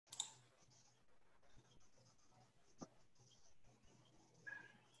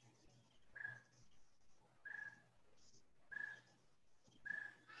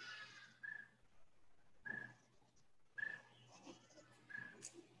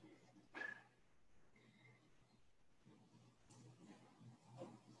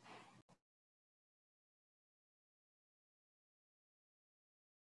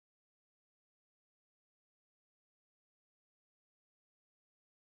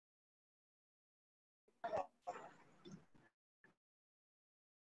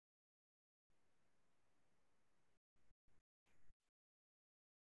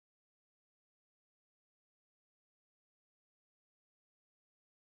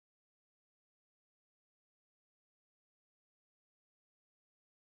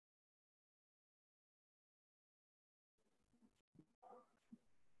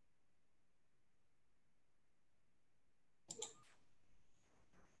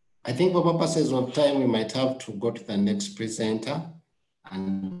I think for purposes of time, we might have to go to the next presenter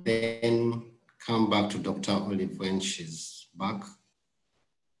and then come back to Dr. Olive when she's back.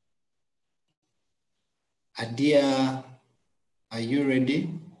 Adia, are you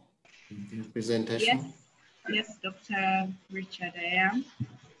ready with your presentation? Yes, Dr. Richard, I am.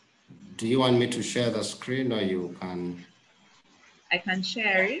 Do you want me to share the screen or you can? I can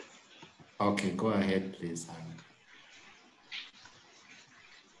share it. Okay, go ahead, please.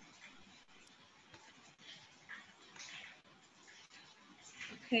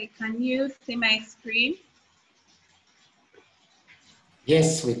 Okay, can you see my screen?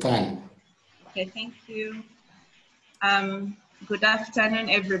 Yes, we can. Okay, thank you. Good afternoon,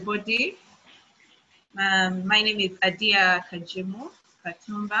 everybody. My name is Adia Kagimu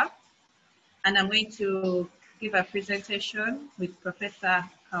Katumba, and I'm going to give a presentation with Professor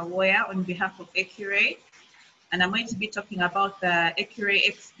Kawooya on behalf of Accurate. And I'm going to be talking about the Accurate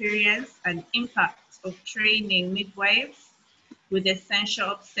experience and impact of training midwives with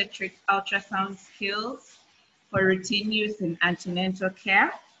essential obstetric ultrasound skills for routine use in antenatal care,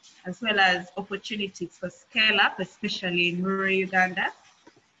 as well as opportunities for scale up, especially in rural Uganda.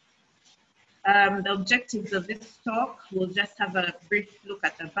 The objectives of this talk, we'll just have a brief look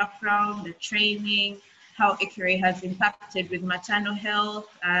at the background, the training, how Accurate has impacted with maternal health,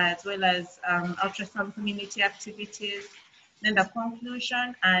 as well as ultrasound community activities, then the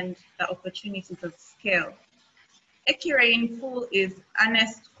conclusion and the opportunities of scale. Accurate in full is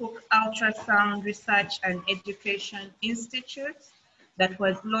Ernest Cook Ultrasound Research and Education Institute that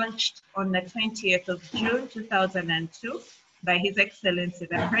was launched on the 20th of June 2002 by His Excellency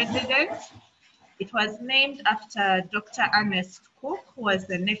the President. It was named after Dr. Ernest Cook, who was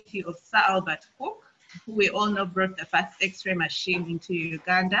the nephew of Sir Albert Cook, who we all know brought the first X-ray machine into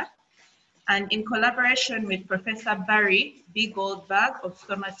Uganda. And in collaboration with Professor Barry B. Goldberg of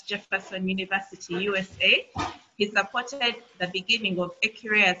Thomas Jefferson University, USA, he supported the beginning of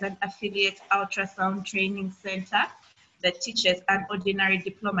Accurate as an affiliate ultrasound training center that teaches an ordinary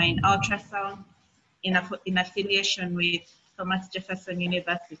diploma in ultrasound in affiliation with Thomas Jefferson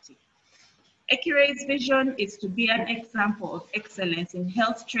University. Accurate's vision is to be an example of excellence in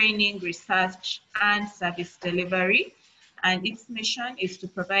health training, research, and service delivery. And its mission is to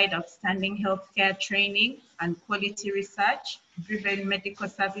provide outstanding healthcare training and quality research-driven medical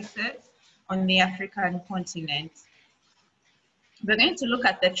services on the African continent. We're going to look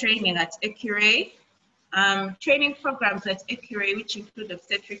at the training at Accurate. Training programs at Accurate, which include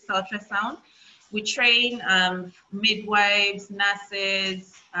obstetrics ultrasound. We train midwives,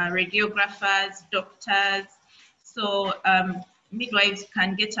 nurses, radiographers, doctors. So midwives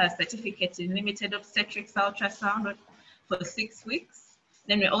can get a certificate in limited obstetrics ultrasound for 6 weeks.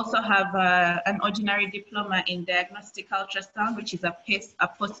 Then we also have an ordinary diploma in diagnostic ultrasound, which is a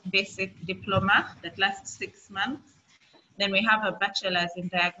post-basic diploma that lasts 6 months. Then we have a bachelor's in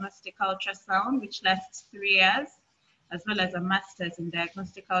diagnostic ultrasound, which lasts 3 years, as well as a master's in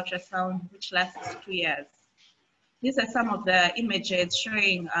diagnostic ultrasound, which lasts 2 years. These are some of the images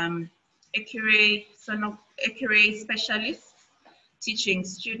showing Accurate specialists teaching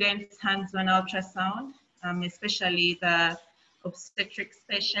students hands-on ultrasound, especially the obstetrics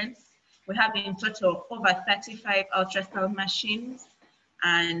patients. We have in total over 35 ultrasound machines,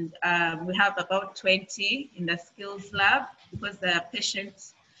 and we have about 20 in the skills lab because the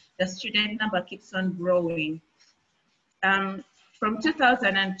student number keeps on growing. From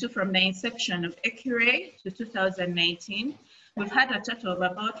 2002, from the inception of Accurate to 2019, we've had a total of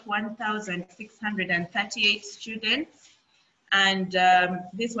about 1,638 students. And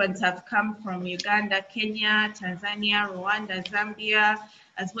these ones have come from Uganda, Kenya, Tanzania, Rwanda, Zambia,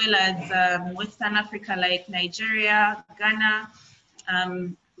 as well as Western Africa like Nigeria, Ghana.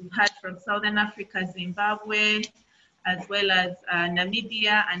 We've had from Southern Africa, Zimbabwe, as well as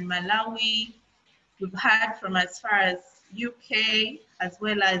Namibia and Malawi. We've had from as far as UK, as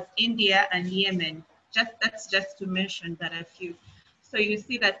well as India and Yemen. That's just to mention that a few. So you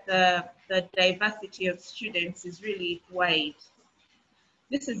see that the diversity of students is really wide.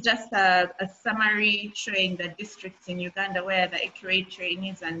 This is just a summary showing the districts in Uganda where the Accurate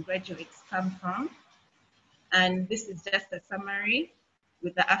trainees and graduates come from. And this is just a summary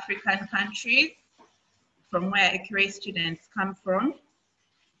with the African countries. from where ECURE students come from.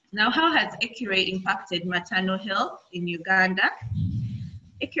 Now, how has ECURE impacted maternal health in Uganda?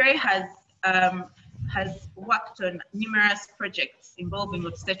 ECURE has worked on numerous projects involving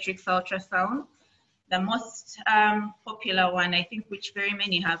obstetrics ultrasound. The most popular one, I think, which very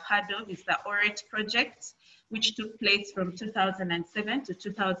many have heard of, is the ORET project, which took place from 2007 to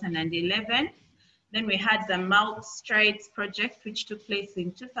 2011. Then we had the Mouth Strides project, which took place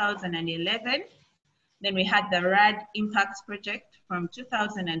in 2011. Then we had the RAD Impact project from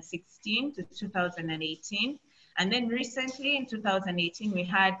 2016 to 2018. And then recently in 2018, we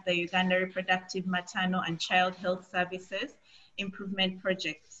had the Uganda Reproductive, Maternal and Child Health Services Improvement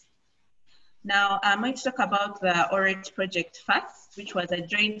Project. Now, I'm going to talk about the ORET project first, which was a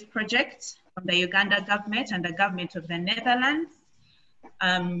joint project from the Uganda government and the government of the Netherlands.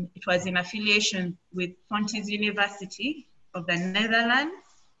 It was in affiliation with Fontys University of the Netherlands.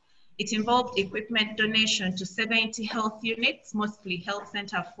 It involved equipment donation to 70 health units, mostly health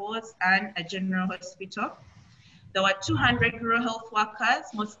center fours and a general hospital. There were 200 rural health workers,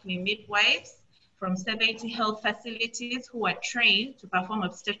 mostly midwives, from 70 health facilities who were trained to perform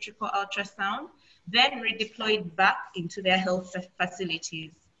obstetrical ultrasound, then redeployed back into their health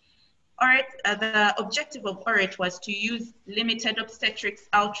facilities. The objective of ORET was to use limited obstetrics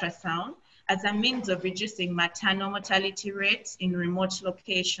ultrasound as a means of reducing maternal mortality rates in remote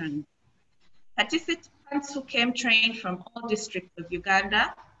locations. Participants who came trained from all districts of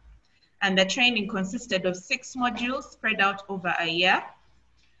Uganda, and the training consisted of 6 modules spread out over a year.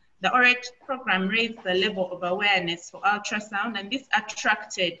 The ORET program raised the level of awareness for ultrasound, and this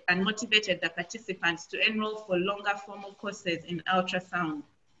attracted and motivated the participants to enroll for longer formal courses in ultrasound.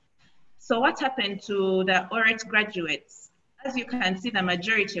 So what happened to the ORET graduates? As you can see, the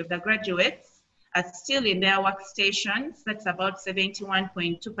majority of the graduates are still in their workstations. That's about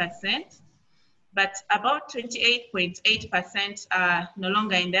 71.2%. But about 28.8% are no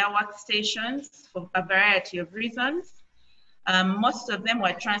longer in their workstations for a variety of reasons. Most of them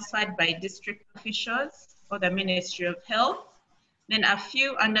were transferred by district officials or the Ministry of Health. Then a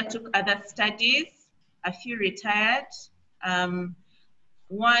few undertook other studies, a few retired.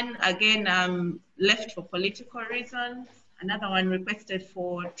 One, again, left for political reasons. Another one requested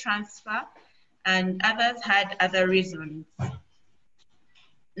for transfer, and others had other reasons.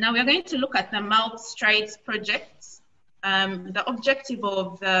 Now we're going to look at the Mouth Strides project. The objective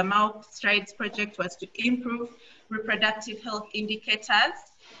of the Mouth Strides project was to improve reproductive health indicators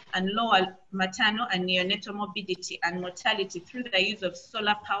and lower maternal and neonatal morbidity and mortality through the use of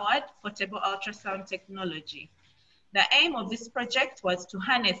solar-powered portable ultrasound technology. The aim of this project was to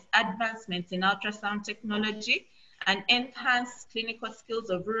harness advancements in ultrasound technology and enhance clinical skills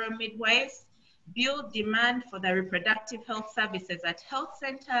of rural midwives, build demand for the reproductive health services at health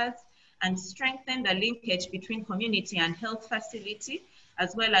centers, and strengthen the linkage between community and health facility,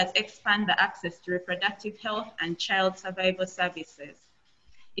 as well as expand the access to reproductive health and child survival services.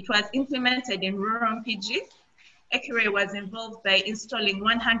 It was implemented in rural PG. ECURE was involved by installing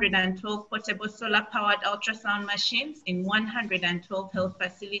 112 portable solar-powered ultrasound machines in 112 health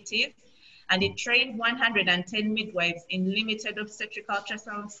facilities, and it trained 110 midwives in limited obstetric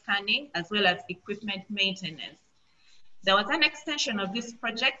ultrasound scanning, as well as equipment maintenance. There was an extension of this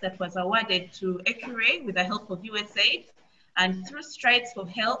project that was awarded to ECURE with the help of USAID, and through Strides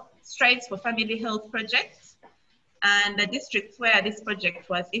for Family Health projects. And the districts where this project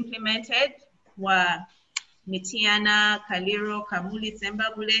was implemented were Mitiana, Kaliro, Kamuli,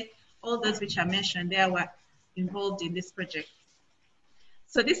 Zimbabwe. All those which are mentioned there were involved in this project.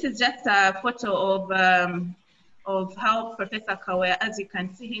 So this is just a photo of how Professor Kawooya, as you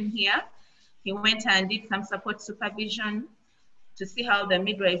can see him here, he went and did some support supervision to see how the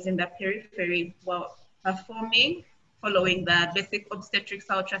midwives in the periphery were performing following the basic obstetrics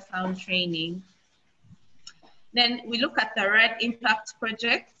ultrasound training. Then we look at the RAD Impact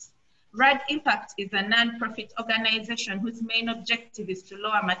project. RAD Impact is a non-profit organization whose main objective is to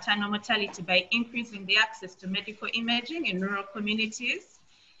lower maternal mortality by increasing the access to medical imaging in rural communities.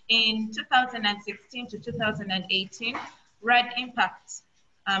 In 2016 to 2018, RAD Impact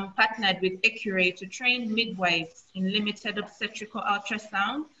partnered with ECURE to train midwives in limited obstetrical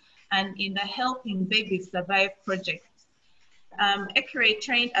ultrasound and in the Helping Babies Survive project. ECURE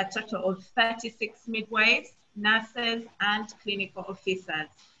trained a total of 36 midwives, nurses, and clinical officers.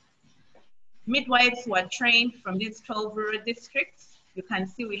 Midwives were trained from these 12 rural districts. You can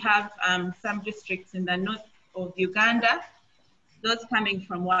see we have some districts in the north of Uganda, those coming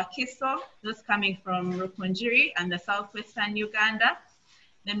from Wakiso, those coming from Rukunjiri and the southwestern Uganda.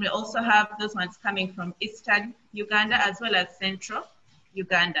 Then we also have those ones coming from eastern Uganda as well as central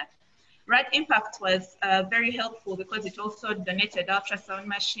Uganda. Right Impact was very helpful because it also donated ultrasound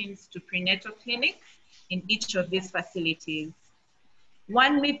machines to prenatal clinics in each of these facilities.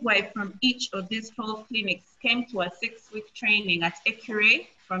 One midwife from each of these 12 clinics came to a 6-week training at Ekure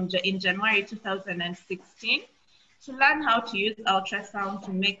in January 2016 to learn how to use ultrasound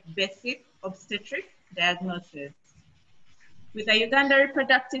to make basic obstetric diagnosis. With the Uganda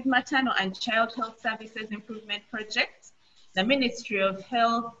Reproductive, Maternal and Child Health Services Improvement Project, the Ministry of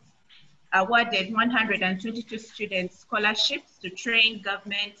Health awarded 122 students scholarships to train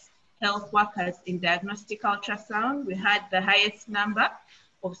government health workers in diagnostic ultrasound. We had the highest number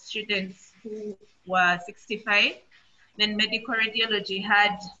of students who were 65. Then medical radiology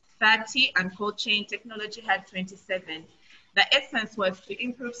had 30 and cold chain technology had 27. The essence was to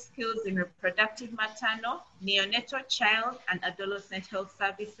improve skills in reproductive, maternal, neonatal, child, and adolescent health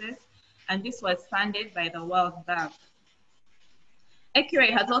services, and this was funded by the World Bank.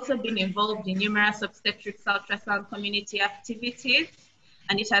 Ekure has also been involved in numerous obstetrics ultrasound community activities,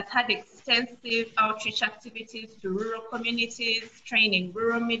 and it has had extensive outreach activities to rural communities, training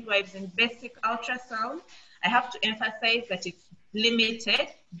rural midwives in basic ultrasound. I have to emphasize that it's limited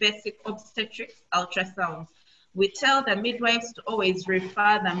basic obstetrics ultrasound. We tell the midwives to always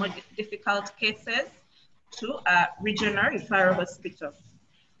refer the more difficult cases to a regional referral hospital.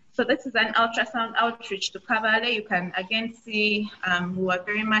 So this is an ultrasound outreach to Kabale. You can again see we were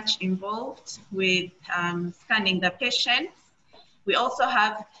very much involved with scanning the patients. We also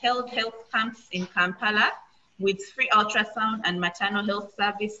have held health camps in Kampala with free ultrasound and maternal health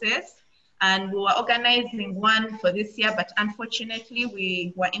services. And we were organizing one for this year, but unfortunately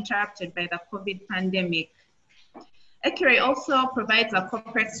we were interrupted by the COVID pandemic. Ekure also provides a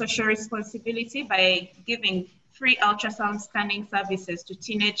corporate social responsibility by giving free ultrasound scanning services to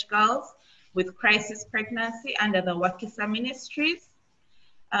teenage girls with crisis pregnancy under the Wakisa Ministries.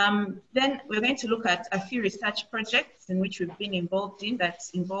 Then we're going to look at a few research projects in which we've been involved in that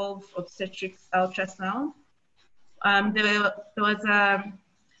involve obstetrics ultrasound. There was a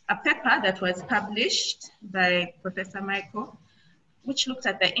paper that was published by Professor Michael, which looked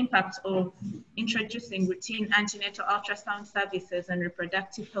at the impact of introducing routine antenatal ultrasound services and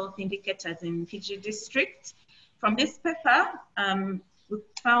reproductive health indicators in PG district. From this paper,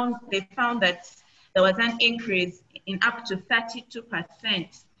 they found that there was an increase in up to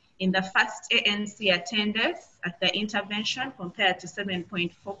 32% in the first ANC attenders at the intervention compared to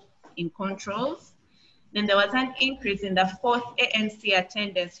 7.4 in controls. Then there was an increase in the fourth ANC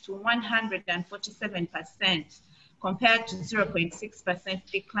attendance to 147% compared to 0.6%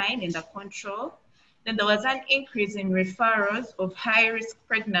 decline in the control. Then there was an increase in referrals of high-risk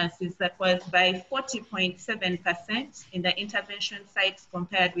pregnancies that was by 40.7% in the intervention sites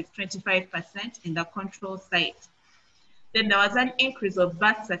compared with 25% in the control site. Then there was an increase of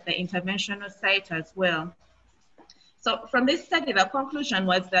births at the interventional site as well. So from this study, the conclusion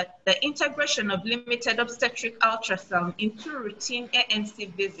was that the integration of limited obstetric ultrasound into routine ANC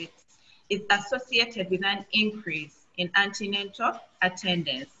visits is associated with an increase in antenatal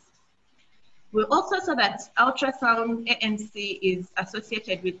attendance. We also saw that ultrasound ANC is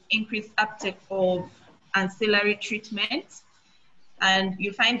associated with increased uptake of ancillary treatments. And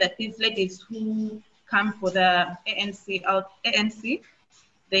you find that these ladies who come for the ANC,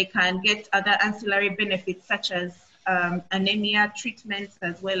 they can get other ancillary benefits such as anemia treatments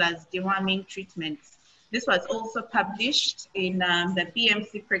as well as deworming treatments. This was also published in the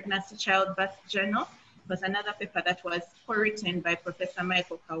BMC Pregnancy Childbirth Journal. It was another paper that was co-written by Professor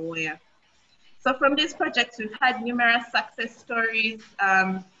Michael Kawooya. So from these projects, we've had numerous success stories.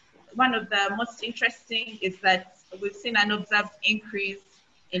 One of the most interesting is that we've seen an observed increase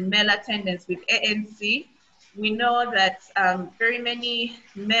in male attendance with ANC. We know that very many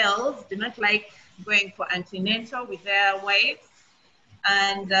males do not like going for antenatal with their wives.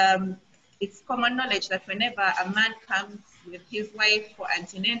 And it's common knowledge that whenever a man comes with his wife for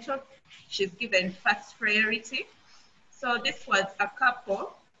antenatal, she's given first priority. So this was a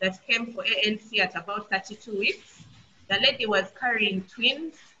couple that came for ANC at about 32 weeks. The lady was carrying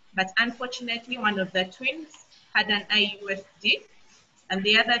twins, but unfortunately one of the twins had an IUSD and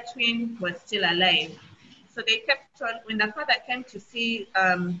the other twin was still alive. So they kept on, when the father came to see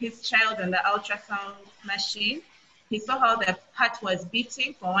his child on the ultrasound machine, he saw how the heart was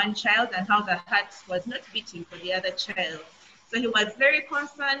beating for one child and how the heart was not beating for the other child. So he was very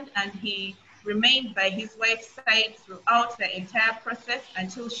concerned and he remained by his wife's side throughout the entire process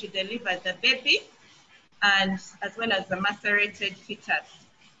until she delivered the baby and as well as the macerated fetus,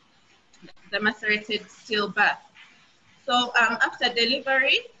 the macerated stillbirth. So after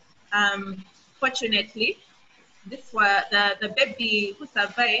delivery, fortunately, This was the baby who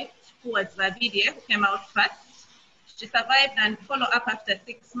survived, who was Vavidie, who came out first. She survived, and follow up after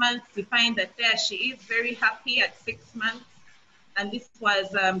 6 months, we find that there she is very happy at 6 months. And this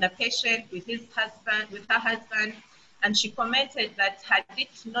was the patient with her husband, and she commented that had it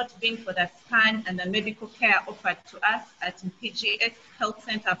not been for the scan and the medical care offered to us at PGS Health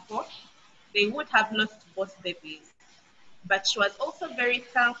Center 4, they would have lost both babies. But she was also very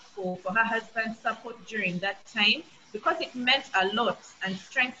thankful for her husband's support during that time, because it meant a lot and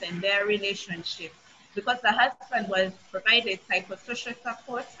strengthened their relationship, because the husband was provided psychosocial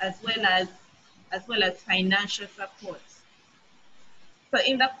support as well as financial support. So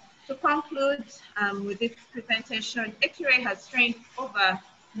to conclude with this presentation, ECURE has trained over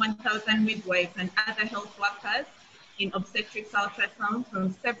 1,000 midwives and other health workers in obstetrics ultrasound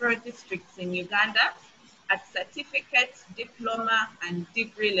from several districts in Uganda at certificate, diploma, and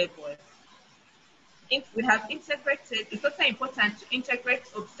degree levels. We have integrated, it's also important to integrate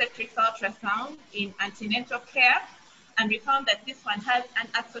obstetrics ultrasound in antenatal care, and we found that this one has an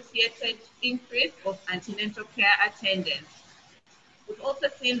associated increase of antenatal care attendance. We've also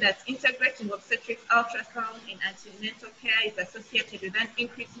seen that integrating obstetrics ultrasound in antenatal care is associated with an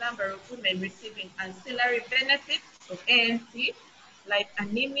increased number of women receiving ancillary benefits of ANC, like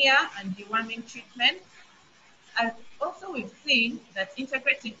anemia and deworming treatment. And also we've seen that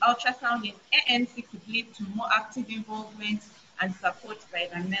integrating ultrasound in ANC could lead to more active involvement and support by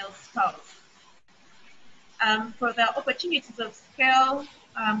the male spouse. For the opportunities of scale,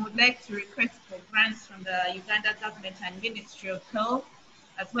 would like to request for grants from the Uganda government and Ministry of Health,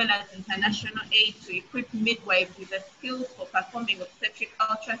 as well as international aid to equip midwives with the skills for performing obstetric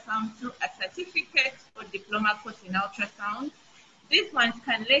ultrasound through a certificate or diploma course in ultrasound. These ones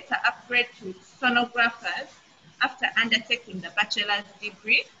can later upgrade to sonographers after undertaking the bachelor's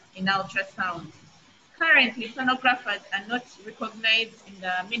degree in ultrasound. Currently, sonographers are not recognized in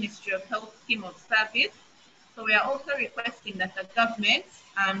the Ministry of Health scheme of service. So we are also requesting that the government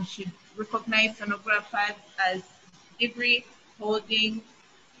should recognize sonographers as degree holding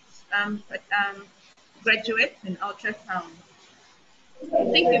graduates in ultrasound.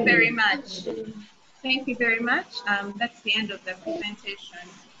 Thank you very much. Thank you very much. That's the end of the presentation.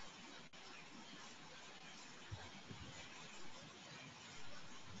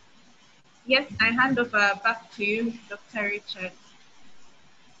 Yes, I hand over back to you, Dr. Richard.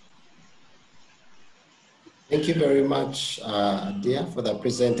 Thank you very much, Adia, for the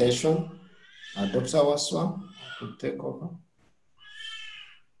presentation. Dr. Wasswa, could take over.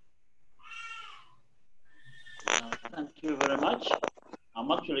 Thank you very much.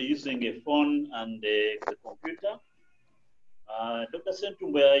 I'm actually using a phone and the computer. Dr.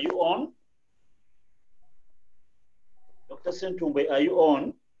 Sentumbwe, are you on? Dr. Sentumbwe, are you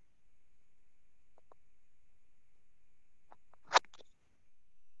on?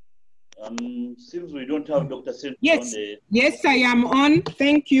 Seems we don't have Dr. Sentumbwe yes. on the... Yes, I am on.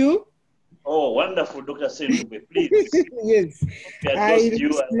 Thank you. Oh, wonderful, Dr. Sentumbwe, please. Yes. We had lost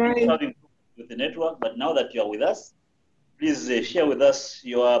you having with the network, but now that you are with us, please share with us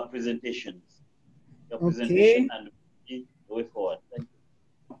your presentations. Your presentation and the way forward. Thank you.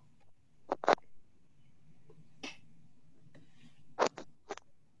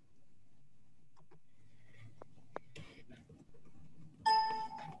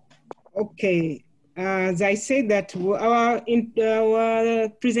 Okay, as I said that our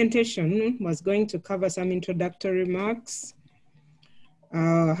presentation was going to cover some introductory remarks,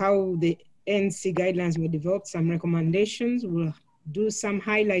 how the ANC guidelines were developed, some recommendations. We'll do some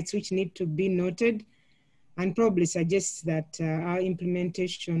highlights which need to be noted, and probably suggest that our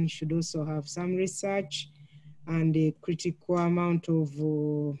implementation should also have some research and a critical amount of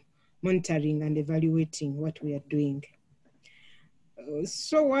monitoring and evaluating what we are doing.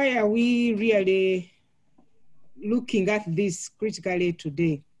 So why are we really looking at this critically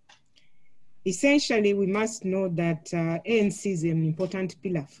today? Essentially, we must know that ANC is an important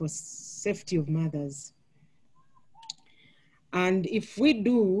pillar for safety of mothers. And if we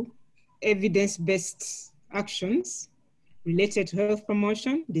do evidence-based actions related to health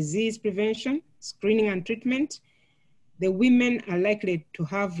promotion, disease prevention, screening and treatment, the women are likely to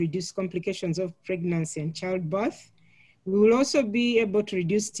have reduced complications of pregnancy and childbirth. We will also be able to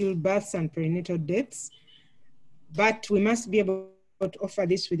reduce stillbirths and perinatal deaths, but we must be able to offer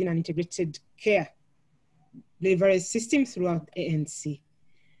this within an integrated care delivery system throughout ANC.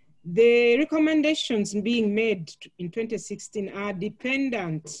 The recommendations being made in 2016 are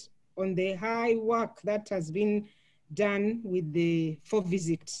dependent on the high work that has been done with the 4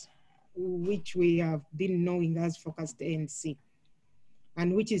 visits, which we have been knowing as focused ANC.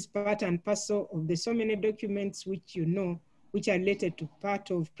 and which is part and parcel of the so many documents which you know, which are related to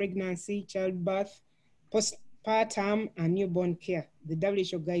part of pregnancy, childbirth, postpartum, and newborn care, the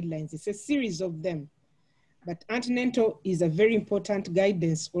WHO guidelines. It's a series of them. But antenatal is a very important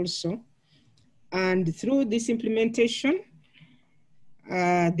guidance also. And through this implementation,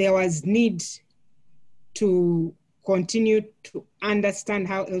 there was need to continue to understand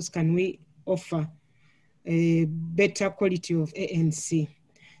how else can we offer a better quality of ANC.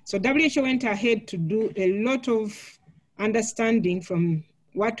 So WHO went ahead to do a lot of understanding from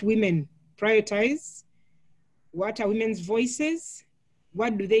what women prioritize, what are women's voices,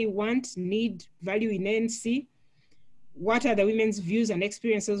 what do they want, need, value in ANC, what are the women's views and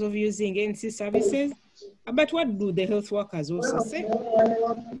experiences of using ANC services, but what do the health workers also say?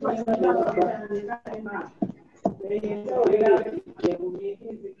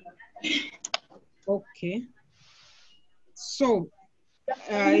 Okay. So,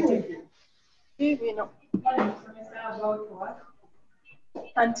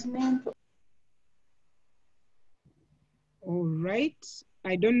 all right.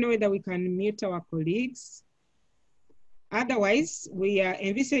 I don't know whether we can mute our colleagues. Otherwise, we are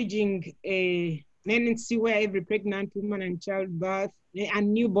envisaging an ANC where every pregnant woman and childbirth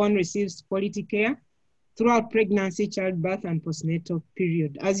and newborn receives quality care throughout pregnancy, childbirth, and postnatal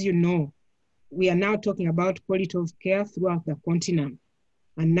period. As you know, we are now talking about quality of care throughout the continent.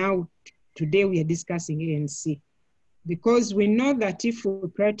 And now, today we are discussing ANC. Because we know that if we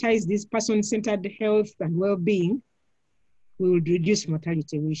prioritize this person-centered health and well-being, we will reduce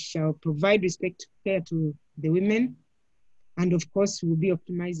mortality. We shall provide respect care to the women. And of course, we'll be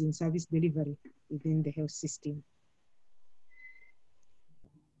optimizing service delivery within the health system.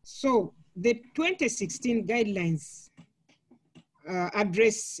 So the 2016 guidelines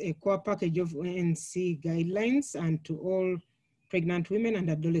address a core package of ANC guidelines and to all pregnant women and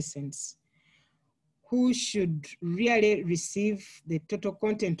adolescents who should really receive the total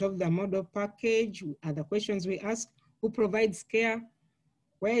content of the model package. Are the questions we ask: who provides care?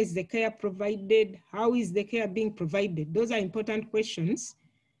 Where is the care provided? How is the care being provided? Those are important questions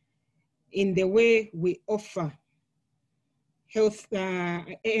in the way we offer health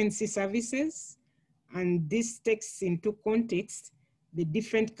ANC services. And this takes into context the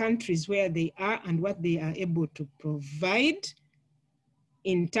different countries where they are and what they are able to provide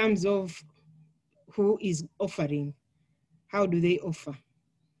in terms of who is offering, how do they offer.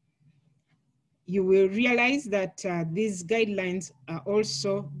 You will realize that these guidelines are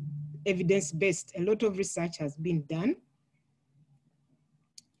also evidence-based. A lot of research has been done.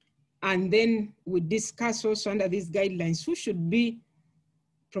 And then we discuss also under these guidelines, who should be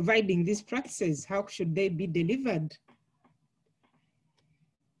providing these practices? How should they be delivered?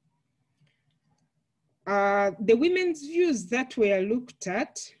 The women's views that were looked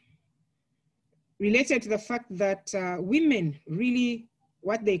at related to the fact that women really,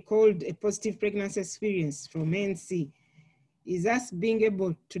 what they called a positive pregnancy experience from ANC is us being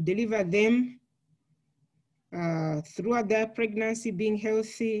able to deliver them throughout their pregnancy, being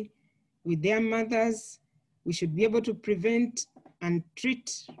healthy with their mothers. We should be able to prevent and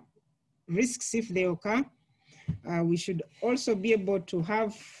treat risks if they occur. We should also be able to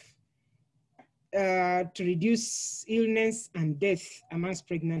have, to reduce illness and death amongst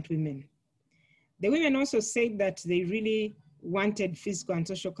pregnant women. The women also said that they really wanted physical and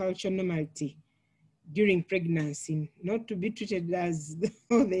social cultural normality during pregnancy, not to be treated as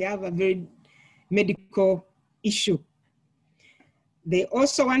though they have a very medical issue. They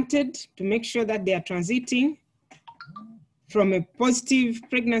also wanted to make sure that they are transiting from a positive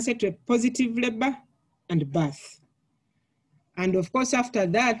pregnancy to a positive labor and birth. And of course, after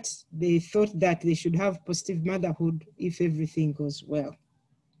that, they thought that they should have positive motherhood if everything goes well.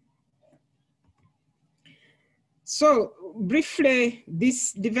 So briefly,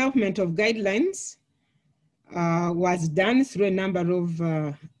 this development of guidelines was done through a number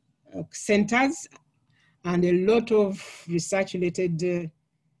of centers, and a lot of research-related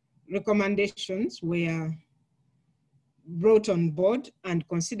recommendations were brought on board and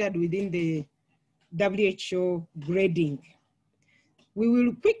considered within the WHO grading. We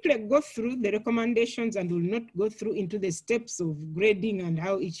will quickly go through the recommendations and will not go through into the steps of grading and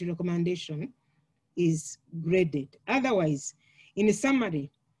how each recommendation is graded. Otherwise, in a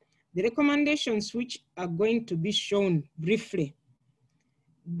summary, the recommendations which are going to be shown briefly,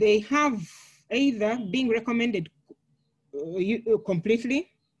 they have either being recommended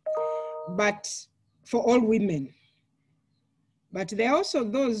completely, but for all women. But there are also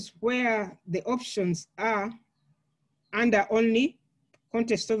those where the options are under only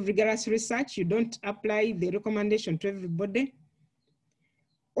context of rigorous research. You don't apply the recommendation to everybody.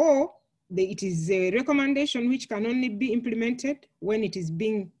 or it is a recommendation which can only be implemented when it is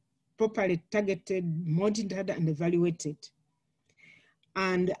being properly targeted, monitored, and evaluated.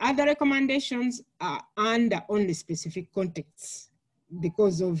 And other recommendations are under only specific contexts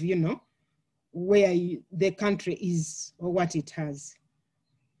because of, you know, where the country is or what it has.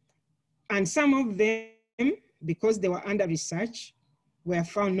 And some of them, because they were under research, were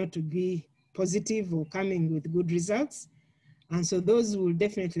found not to be positive or coming with good results. And so those will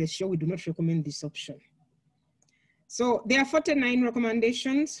definitely show we do not recommend this option. So there are 49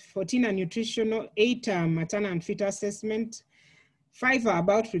 recommendations, 14 are nutritional, 8 are maternal and fetal assessment, 5 are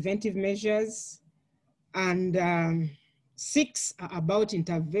about preventive measures, and 6 are about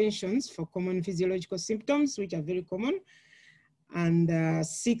interventions for common physiological symptoms, which are very common, and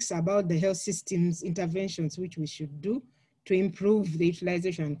 6 about the health systems interventions, which we should do to improve the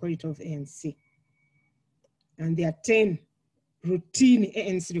utilization and quality of ANC. And there are 10 routine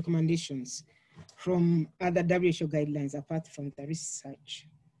ANC recommendations from other WHO guidelines apart from the research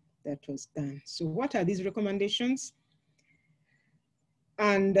that was done. So what are these recommendations?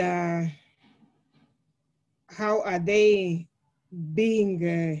 And how are they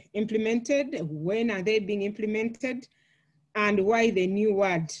being implemented? When are they being implemented? And why the new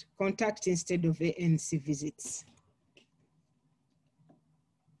word, contact instead of ANC visits?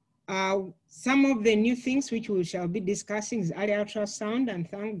 Some of the new things which we shall be discussing is early ultrasound, and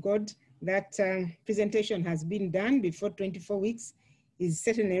thank God that presentation has been done before 24 weeks, is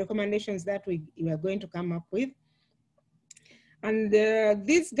certainly recommendations that we are going to come up with. And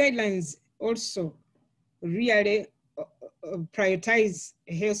these guidelines also really prioritize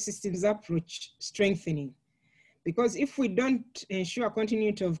a health systems approach strengthening. Because if we don't ensure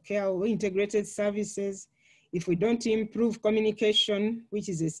continuity of care or integrated services, if we don't improve communication, which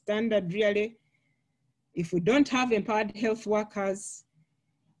is a standard really, if we don't have empowered health workers,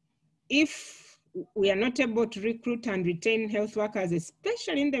 if we are not able to recruit and retain health workers,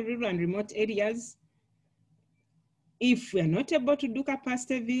 especially in the rural and remote areas, if we are not able to do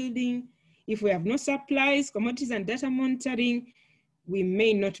capacity building, if we have no supplies, commodities, and data monitoring, we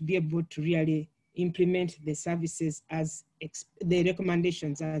may not be able to really implement the services as the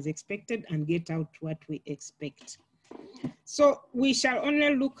recommendations as expected and get out what we expect. So we shall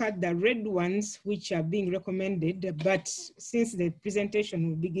only look at the red ones which are being recommended, but since the presentation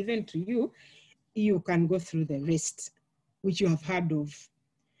will be given to you, you can go through the rest, which you have heard of.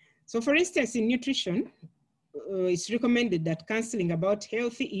 So for instance, in nutrition, it's recommended that counseling about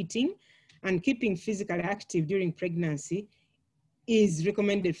healthy eating and keeping physically active during pregnancy is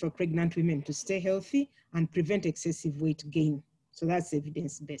recommended for pregnant women to stay healthy and prevent excessive weight gain. So that's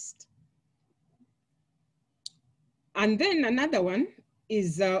evidence-based. And then another one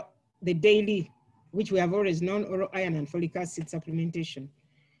is the daily, which we have always known, oral iron and folic acid supplementation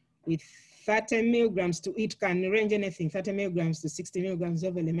with 30 milligrams to, it can range anything, 30 milligrams to 60 milligrams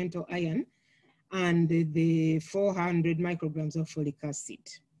of elemental iron and the 400 micrograms of folic acid.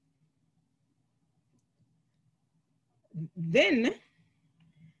 Then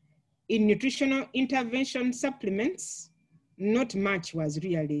in nutritional intervention supplements, not much was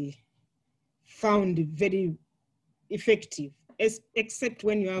really found very effective, except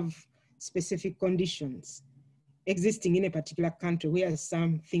when you have specific conditions existing in a particular country where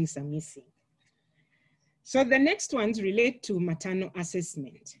some things are missing. So the next ones relate to maternal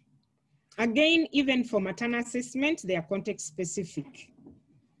assessment. Again, even for maternal assessment, they are context specific,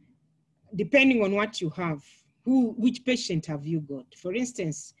 depending on what you have. Which patient have you got? For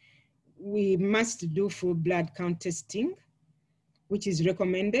instance, we must do full blood count testing, which is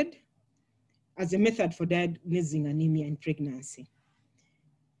recommended as a method for diagnosing anemia in pregnancy.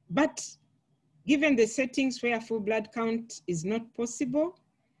 But given the settings where full blood count is not possible,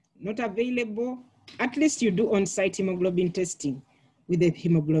 not available, at least you do on-site hemoglobin testing with a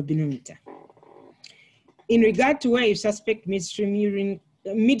hemoglobinometer. In regard to where you suspect midstream urine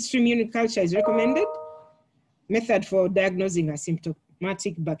culture is recommended, method for diagnosing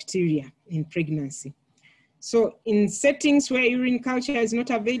asymptomatic bacteria in pregnancy. So in settings where urine culture is not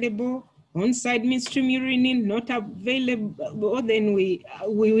available, on-site midstream urine not available, then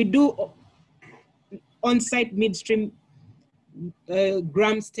we do on-site midstream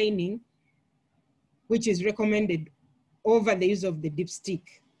gram staining, which is recommended over the use of the dipstick,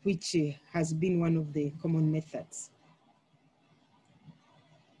 which has been one of the common methods.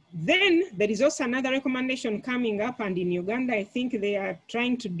 Then there is also another recommendation coming up, and in Uganda, I think they are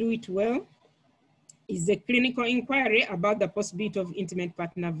trying to do it well, is the clinical inquiry about the possibility of intimate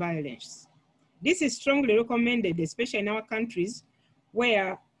partner violence. This is strongly recommended, especially in our countries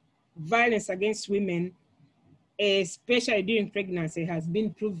where violence against women especially during pregnancy, has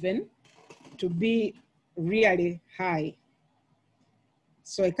been proven to be really high.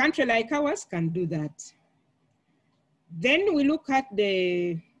 So a country like ours can do that. Then we look at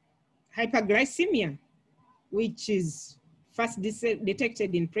the hyperglycemia, which is first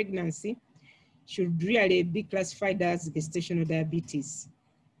detected in pregnancy, should really be classified as gestational diabetes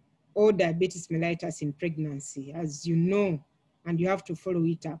or diabetes mellitus in pregnancy, as you know, and you have to follow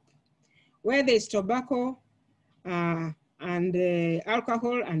it up. Where there's tobacco and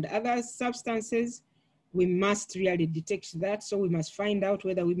alcohol and other substances, we must really detect that. So we must find out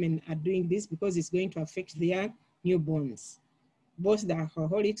whether women are doing this, because it's going to affect their newborns, both the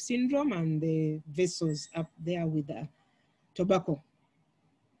alcoholic syndrome and the vessels up there with the tobacco.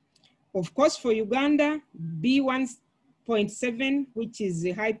 Of course, for Uganda, B1.7, which is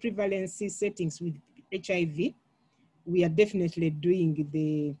the high prevalency settings with HIV, we are definitely doing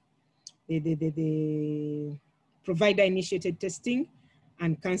the provider-initiated testing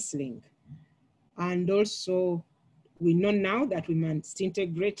and counseling. And also, we know now that we must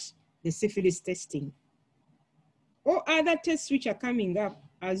integrate the syphilis testing. Or other tests which are coming up,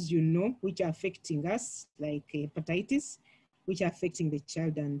 as you know, which are affecting us, like hepatitis, which are affecting the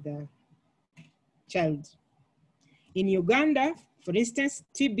child and the child. In Uganda, for instance,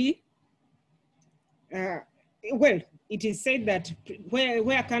 TB, well, it is said that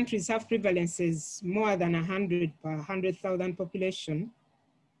where countries have prevalences more than 100 per 100,000 population,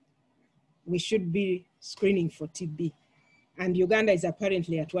 we should be screening for TB. And Uganda is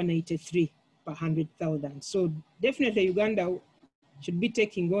apparently at 183 per 100,000. So definitely Uganda should be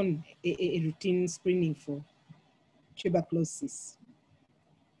taking on a routine screening for tuberculosis.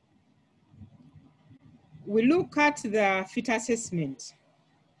 We look at the fit assessment,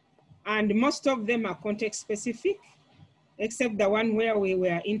 and most of them are context specific, except the one where we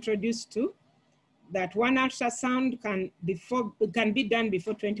were introduced to, that one ultrasound can be done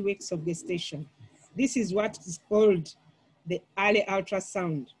before 20 weeks of gestation. This is what is called the early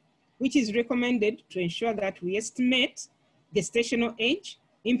ultrasound, which is recommended to ensure that we estimate gestational age,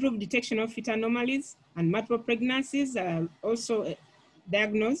 improve detection of fetal anomalies, and multiple pregnancies are also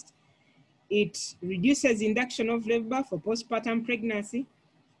diagnosed. It reduces induction of labor for postpartum pregnancy,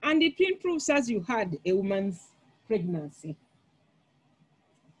 and it improves, as you heard, a woman's pregnancy.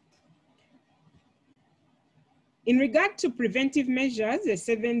 In regard to preventive measures, a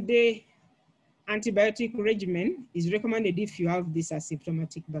 7-day antibiotic regimen is recommended if you have this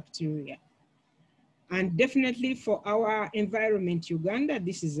asymptomatic bacteria. And definitely for our environment, Uganda,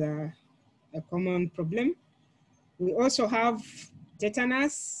 this is a common problem. We also have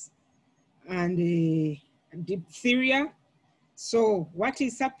tetanus and diphtheria. So what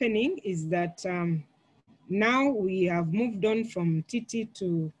is happening is that now we have moved on from TT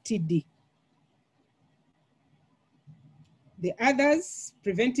to TD. The others,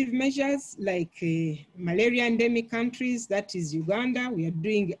 preventive measures like malaria endemic countries, that is Uganda, we are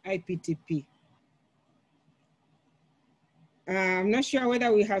doing IPTP. I'm not sure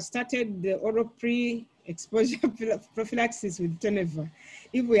whether we have started the oral pre-exposure prophylaxis with Teneva.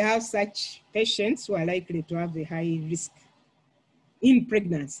 If we have such patients who are likely to have a high risk in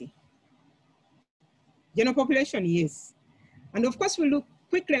pregnancy. General population, yes. And of course, we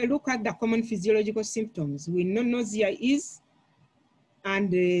quickly look at the common physiological symptoms. We know nausea is,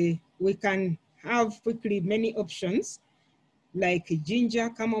 and we can have quickly many options like ginger,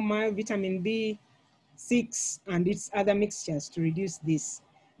 chamomile, vitamin B6, and its other mixtures to reduce this.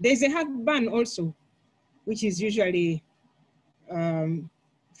 There's a heartburn also, which is usually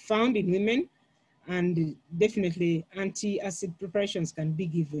found in women, and definitely anti-acid preparations can be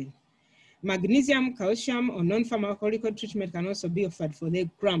given. Magnesium, calcium, or non-pharmacological treatment can also be offered for leg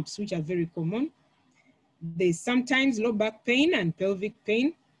cramps, which are very common. There's sometimes low back pain and pelvic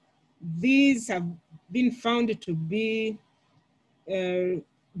pain. These have been found to be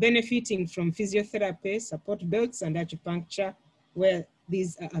benefiting from physiotherapy, support belts, and acupuncture where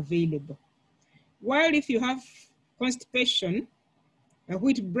these are available. While if you have constipation,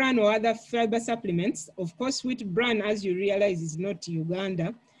 wheat bran or other fiber supplements, of course, wheat bran, as you realize, is not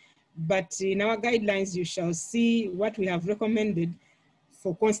Uganda, but in our guidelines, you shall see what we have recommended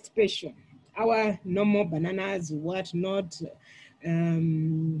for constipation. Our normal bananas, whatnot,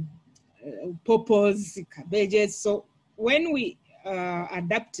 pawpaws, cabbages. So when we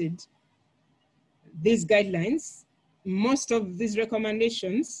adapted these guidelines, most of these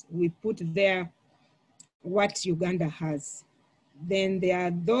recommendations, we put there what Uganda has. Then there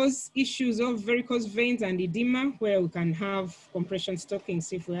are those issues of varicose veins and edema where we can have compression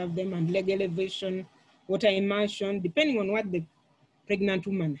stockings if we have them, and leg elevation, water immersion, depending on what the pregnant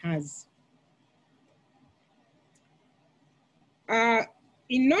woman has.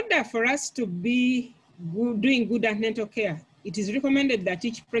 In order for us to be doing good antenatal care, it is recommended that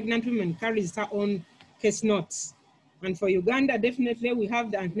each pregnant woman carries her own case notes. And for Uganda, definitely we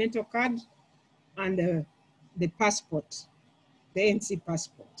have the antenatal card and the passport, the ANC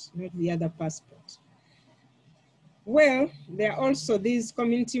passport, not the other passport. Well, there are also these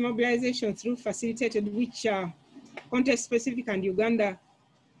community mobilization through facilitated, which are context specific, and Uganda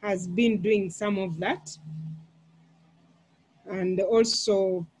has been doing some of that. And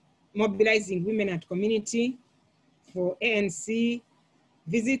also mobilizing women at community for ANC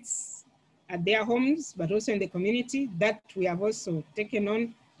visits at their homes, but also in the community, that we have also taken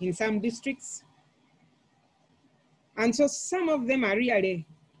on in some districts. And so some of them are really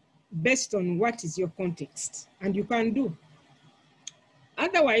based on what is your context, and you can do.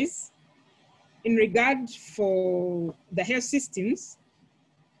 Otherwise, in regard for the health systems,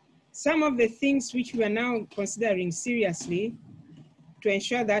 some of the things which we are now considering seriously to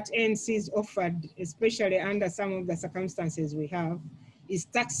ensure that ANC is offered, especially under some of the circumstances we have, is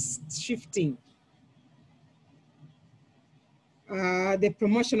tax shifting. The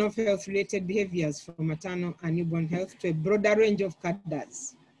promotion of health-related behaviors for maternal and newborn health to a broader range of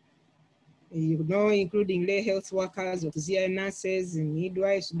cadres, you know, including lay health workers, auxiliary nurses,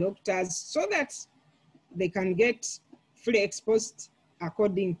 midwives, doctors, so that they can get fully exposed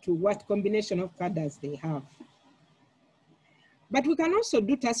according to what combination of cadres they have. But we can also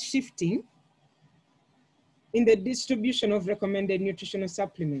do task shifting in the distribution of recommended nutritional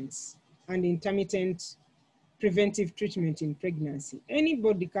supplements and intermittent preventive treatment in pregnancy.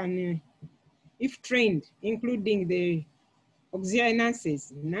 Anybody can, if trained, including the auxiliary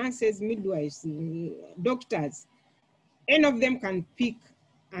nurses, midwives, doctors, any of them can pick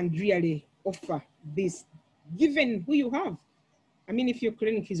and really offer this, given who you have. I mean, if your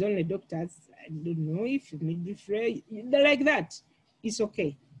clinic is only doctors, I don't know if midwifery, like that, it's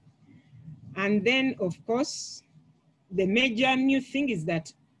okay. And then, of course, the major new thing is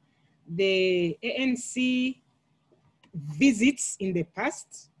that the ANC visits in the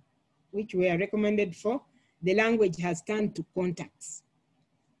past, which were recommended for, the language has turned to contacts.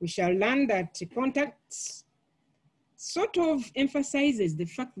 We shall learn that contacts sort of emphasizes the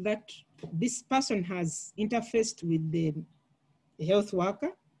fact that this person has interfaced with the health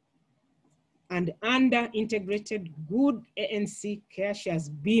worker, and under integrated good ANC care, she has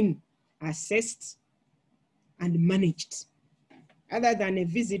been assessed and managed, other than a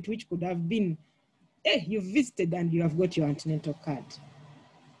visit which could have been, hey, you visited and you have got your antenatal card.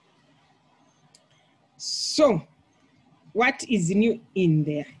 So what is new in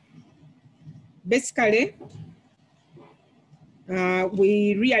there? Basically,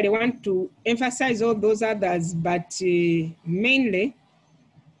 we really want to emphasize all those others, but mainly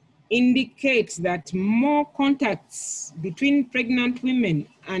indicate that more contacts between pregnant women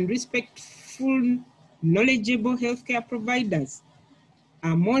and respectful, knowledgeable healthcare providers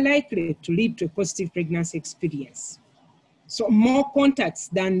are more likely to lead to a positive pregnancy experience. So more contacts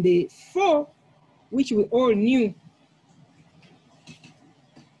than the 4, which we all knew.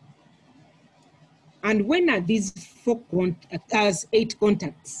 And when are these 8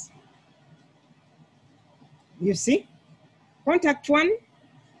 contacts? You see, contact 1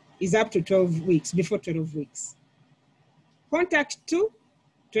 is up to 12 weeks, before 12 weeks. Contact 2,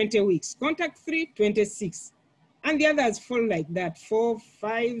 20 weeks. Contact 3, 26. And the others fall like that, 4,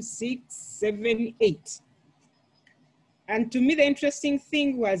 5, 6, 7, 8. And to me, the interesting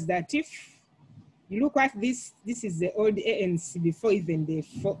thing was that if you look at this, this is the old ANC before even the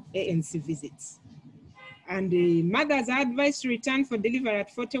 4 ANC visits. And the mothers are advised to return for delivery at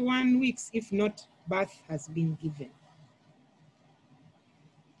 41 weeks, if not, birth has been given.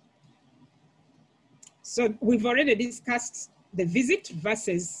 So we've already discussed the visit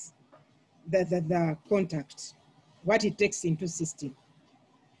versus the contact, what it takes into system.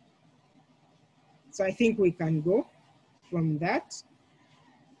 So I think we can go from that.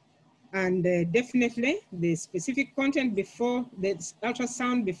 And definitely the specific content before the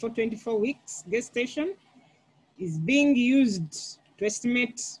ultrasound before 24 weeks gestation is being used to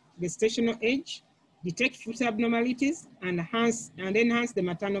estimate gestational age, detect fetal abnormalities, and enhance the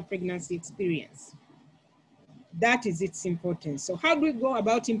maternal pregnancy experience. That is its importance. So how do we go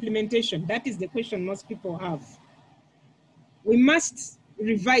about implementation? That is the question most people have. We must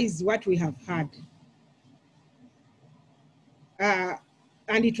revise what we have had.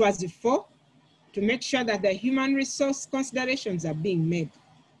 And it was before, to make sure that the human resource considerations are being made.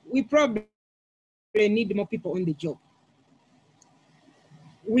 We probably need more people on the job.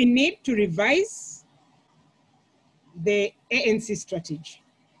 We need to revise the ANC strategy,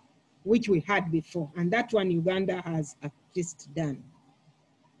 which we had before, and that one Uganda has least done.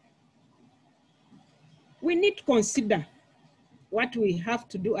 We need to consider what we have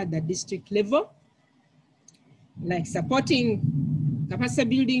to do at the district level, like supporting capacity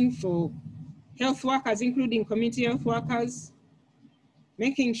building for health workers, including community health workers,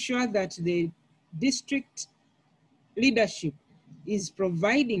 making sure that the district leadership is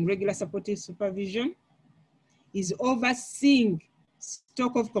providing regular supportive supervision, is overseeing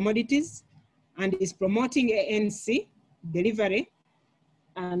stock of commodities, and is promoting ANC delivery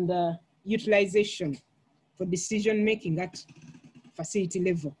and utilization for decision-making at facility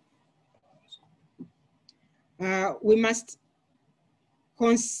level. We must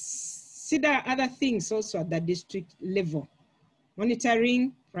consider other things also at the district level: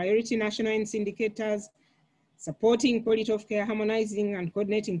 monitoring priority national ANC indicators, supporting quality of care, harmonizing and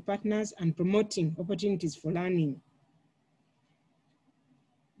coordinating partners, and promoting opportunities for learning.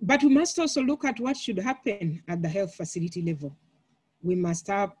 But we must also look at what should happen at the health facility level. We must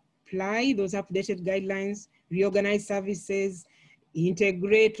apply those updated guidelines, reorganize services,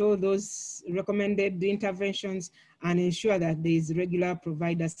 integrate all those recommended interventions, and ensure that there is regular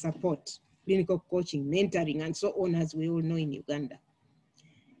provider support, clinical coaching, mentoring, and so on, as we all know in Uganda.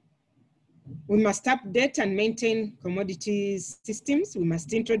 We must update and maintain commodities systems. We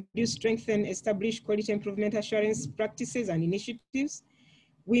must introduce, strengthen, establish quality improvement assurance practices and initiatives.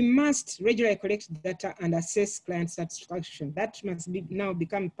 We must regularly collect data and assess client satisfaction. That must be now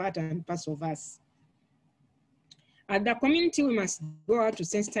become part and parcel of us. At the community, we must go out to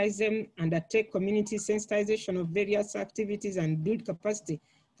sensitize them, undertake community sensitization of various activities, and build capacity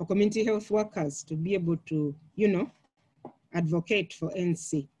for community health workers to be able to, advocate for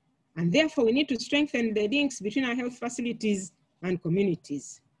NC. And therefore, we need to strengthen the links between our health facilities and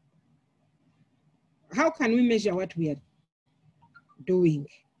communities. How can we measure what we are doing?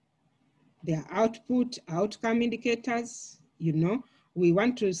 Their output, outcome indicators, we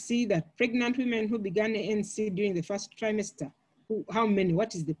want to see that pregnant women who began ANC during the first trimester, how many,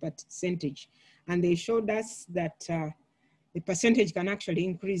 what is the percentage? And they showed us that the percentage can actually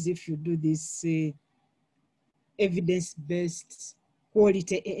increase if you do this evidence-based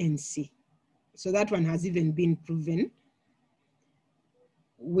quality ANC. So that one has even been proven.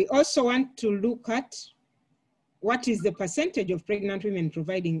 We also want to look at what is the percentage of pregnant women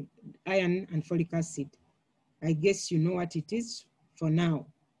providing iron and folic acid. I guess you know what it is for now.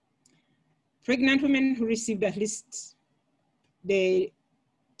 Pregnant women who received at least the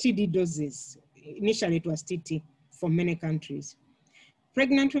TD doses. Initially it was TT for many countries.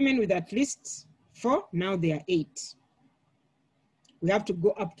 Pregnant women with at least 4, now they are 8. We have to go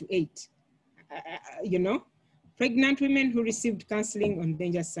up to 8. Pregnant women who received counseling on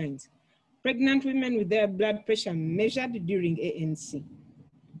danger signs. Pregnant women with their blood pressure measured during ANC.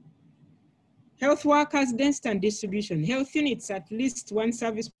 Health workers, density and distribution. Health units, at least one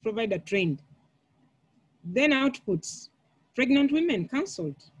service provider trained. Then outputs. Pregnant women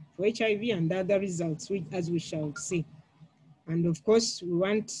counseled for HIV and other results, as we shall see. And of course, we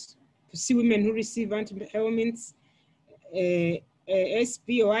want to see women who receive antihelminths,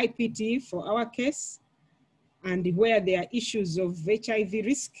 SP or IPT for our case, and where there are issues of HIV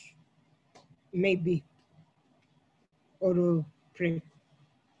risk, maybe, or PrEP.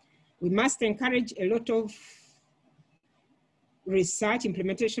 We must encourage a lot of research,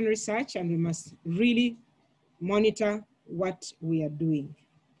 implementation research, and we must really monitor what we are doing.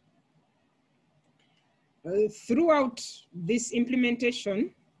 Throughout this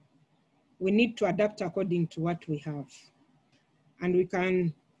implementation, we need to adapt according to what we have. And we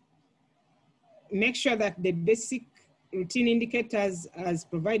can make sure that the basic routine indicators as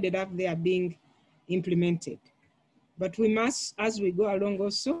provided up there are being implemented. But we must, as we go along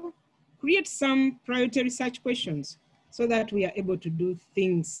also, create some priority research questions so that we are able to do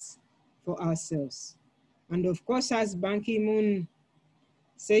things for ourselves. And of course, as Ban Ki-moon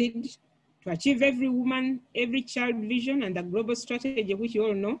said, to achieve every woman, every child vision and the global strategy, which you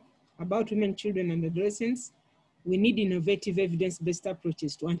all know about women, children, and adolescents, we need innovative evidence-based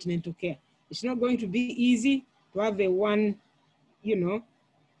approaches to antenatal care. It's not going to be easy to have a one,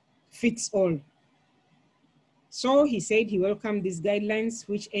 fits all. So he said he welcomed these guidelines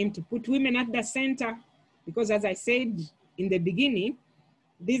which aim to put women at the center, because as I said in the beginning,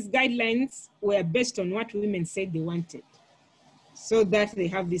 these guidelines were based on what women said they wanted, so that they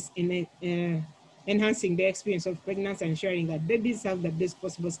have this enhancing the experience of pregnancy and ensuring that babies have the best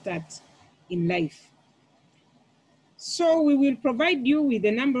possible start in life. So we will provide you with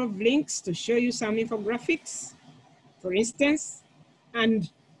a number of links to show you some infographics, for instance, and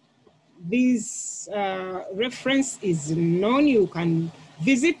this reference is known, you can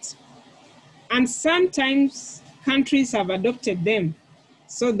visit. And sometimes countries have adopted them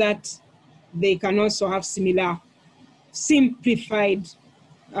so that they can also have similar simplified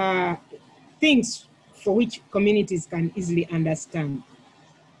things for which communities can easily understand.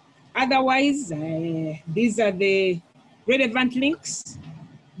 Otherwise, these are the relevant links.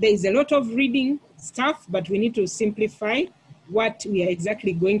 There is a lot of reading stuff, but we need to simplify what we are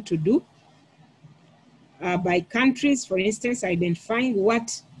exactly going to do. By countries, for instance, identifying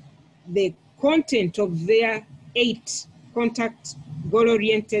what the content of their 8 contact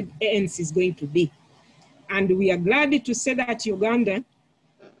goal-oriented ANC is going to be. And we are glad to say that Uganda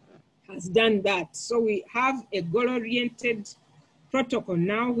has done that. So we have a goal-oriented protocol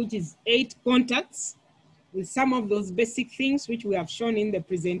now, which is 8 contacts with some of those basic things which we have shown in the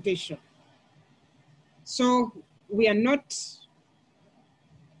presentation. So we are not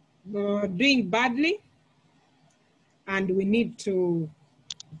doing badly, and we need to,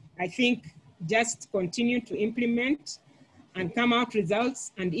 I think, just continue to implement and come out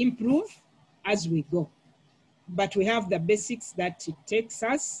results and improve as we go. But we have the basics that it takes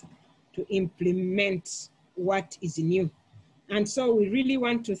us to implement what is new. And so we really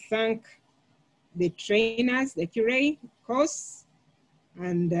want to thank the trainers, the Curie course,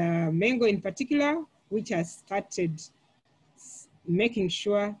 and Mengo in particular, which has started making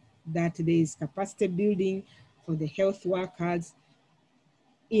sure that there is capacity building for the health workers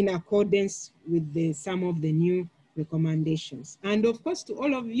in accordance with some of the new recommendations. And of course, to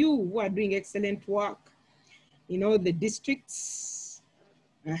all of you who are doing excellent work, you know, the districts,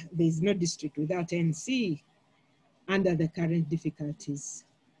 there is no district without NC under the current difficulties.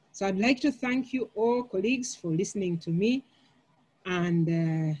 So I'd like to thank you all colleagues for listening to me,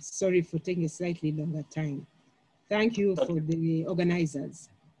 and sorry for taking a slightly longer time. Thank you for the organizers.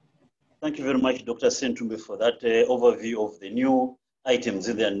 Thank you very much, Dr. Sentumbwe, for that overview of the new items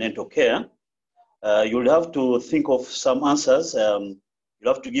in the antenatal care. You'll have to think of some answers.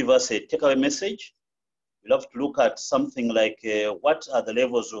 You'll have to give us a takeaway message. You'll have to look at something like what are the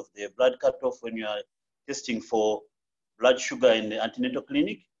levels of the blood cutoff when you are testing for blood sugar in the antenatal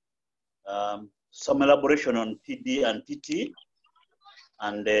clinic. Some elaboration on PD and PT,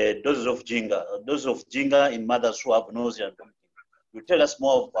 and doses of Jinga in mothers who have nausea and vomiting. You'll tell us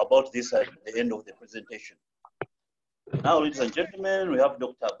more about this at the end of the presentation. Now, ladies and gentlemen, we have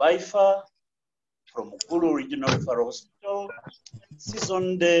Dr. Baifa from Gulu Regional Referral Hospital,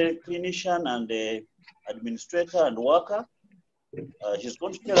 seasoned clinician and administrator and worker. She's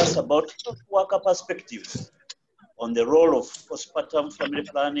going to tell us about worker perspectives on the role of postpartum family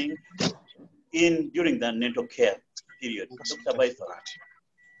planning during the antenatal care period. Dr. Baifa,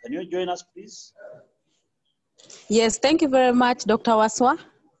 can you join us, please? Yes, thank you very much, Dr. Wasswa.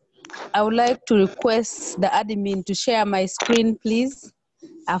 I would like to request the admin to share my screen, please.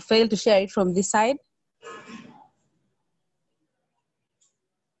 I failed to share it from this side.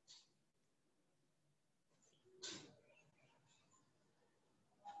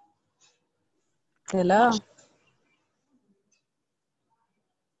 Hello.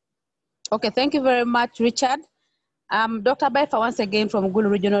 Okay, thank you very much, Richard. Dr. Baifa once again from Gulu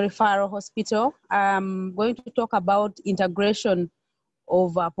Regional Referral Hospital. I'm going to talk about integration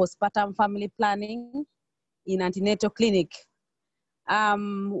of postpartum family planning in antenatal clinic.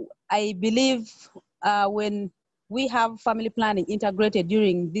 I believe when we have family planning integrated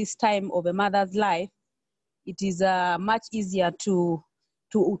during this time of a mother's life, it is much easier to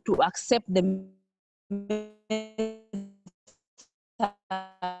accept the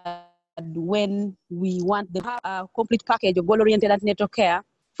when we want the complete package of goal-oriented antenatal care.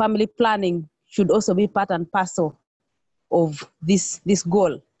 Family planning should also be part and parcel of this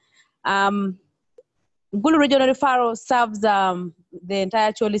goal. Gulu Regional Referral serves the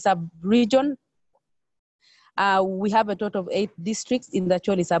entire Choli sub-region. We have a total of 8 districts in the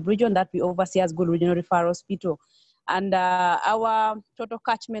Choli sub-region that we oversee as Gulu Regional Referral Hospital. And our total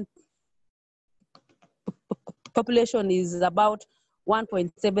catchment population is about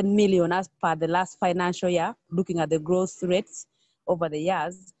 1.7 million as per the last financial year, looking at the growth rates over the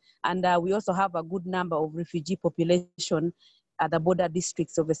years. And we also have a good number of refugee population at the border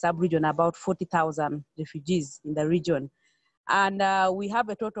districts of the sub-region, about 40,000 refugees in the region. And we have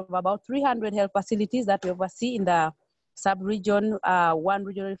a total of about 300 health facilities that we oversee in the sub-region, 1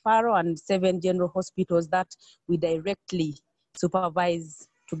 regional referral and 7 general hospitals that we directly supervise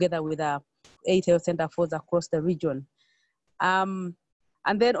together with 8 health center force across the region.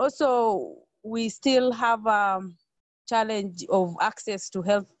 And then also we still have a challenge of access to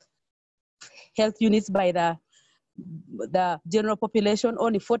health units by the general population.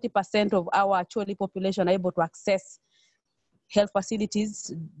 Only 40% of our Choli population are able to access health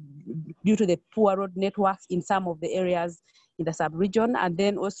facilities due to the poor road networks in some of the areas in the sub-region. And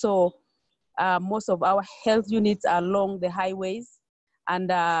then also most of our health units are along the highways, and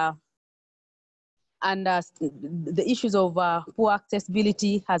the issues of poor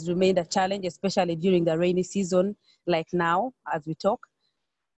accessibility has remained a challenge, especially during the rainy season, like now as we talk.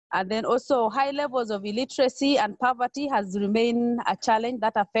 And then also high levels of illiteracy and poverty has remained a challenge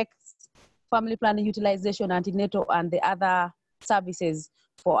that affects family planning utilization, antenatal, and the other services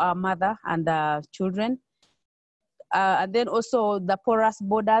for our mother and children. And then also the porous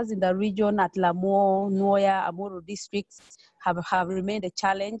borders in the region at Lamu, Nwoya, Amuru districts have remained a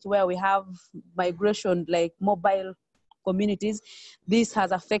challenge, where we have migration, like mobile communities. This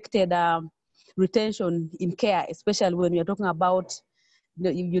has affected retention in care, especially when we're talking about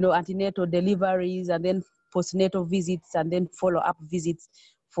antenatal deliveries and then postnatal visits and then follow-up visits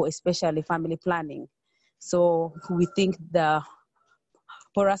for especially family planning. So we think the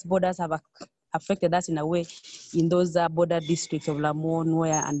porous borders have affected us in a way in those border districts of Lamu,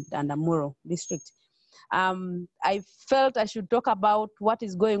 Nwoya, and Amuru district. I felt I should talk about what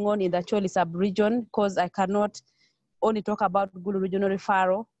is going on in the Choli sub-region, because I cannot only talk about Gulu regional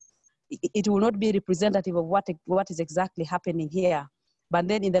referral. It will not be representative of what is exactly happening here. But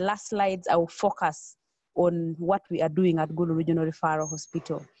then in the last slides, I will focus on what we are doing at Gulu Regional Referral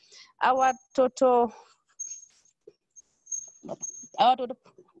Hospital. The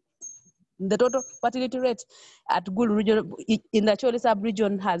total fertility rate at Gulu Regional in the Choli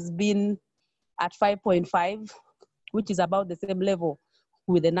sub-region has been at 5.5, which is about the same level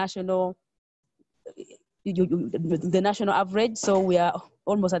with the national average. So we are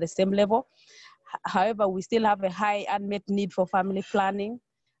almost at the same level. However, we still have a high unmet need for family planning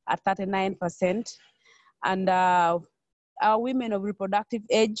at 39%. And our women of reproductive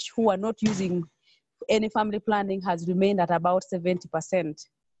age who are not using any family planning has remained at about 70%,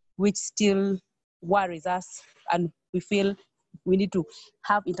 which still worries us. And we feel we need to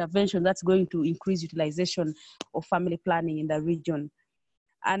have intervention that's going to increase utilization of family planning in the region.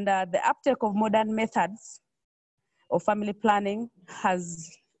 And the uptake of modern methods of family planning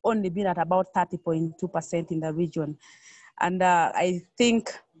has only been at about 30.2% in the region. And I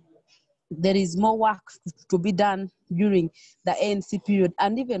think there is more work to be done during the ANC period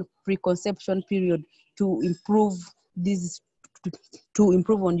and even preconception period to improve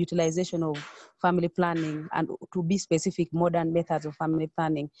on utilization of family planning and to be specific modern methods of family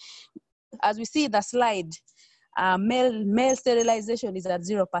planning. As we see the slide, male sterilization is at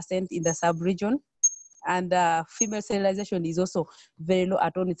 0% in the sub-region, and female sterilization is also very low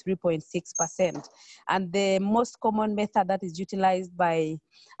at only 3.6%. And the most common method that is utilized by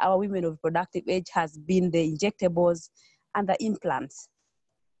our women of reproductive age has been the injectables and the implants.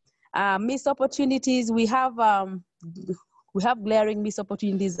 Missed opportunities, we have glaring missed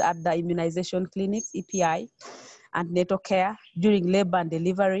opportunities at the immunization clinics, EPI, and natal care during labor and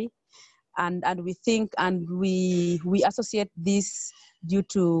delivery. And we think, and we associate this due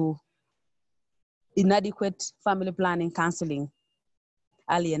to inadequate family planning counseling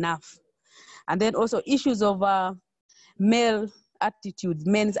early enough. And then also issues of men's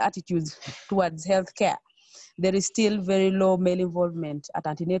attitudes towards healthcare. There is still very low male involvement at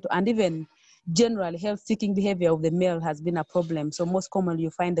antenatal, and even general health-seeking behavior of the male has been a problem. So most commonly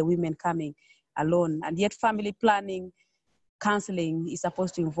you find the women coming alone, and yet family planning counseling is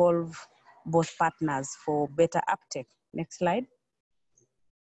supposed to involve both partners for better uptake. Next slide.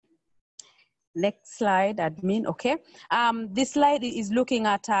 Next slide, admin, okay. This slide is looking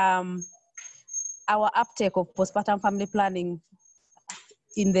at our uptake of postpartum family planning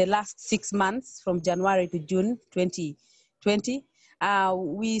in the last 6 months from January to June 2020.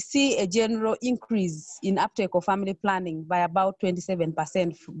 We see a general increase in uptake of family planning by about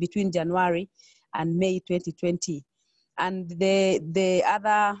 27% between January and May 2020. And the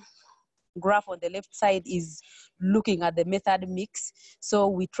other graph on the left side is looking at the method mix. So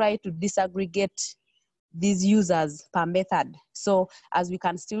we try to disaggregate these users per method. So as we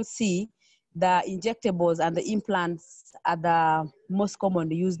can still see, the injectables and the implants are the most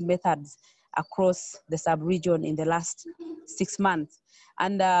commonly used methods across the sub-region in the last 6 months.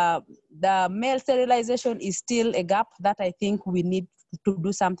 And the male sterilization is still a gap that I think we need to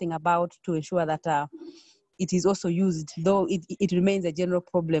do something about to ensure that it is also used, though it remains a general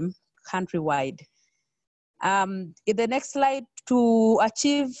problem countrywide. In the next slide, to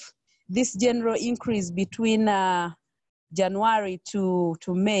achieve this general increase between January to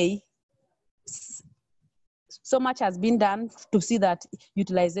May, so much has been done to see that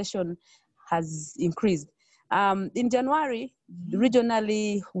utilization has increased. In January,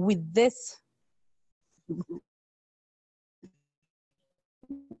 regionally, with this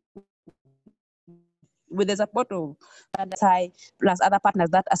with the support of SI plus other partners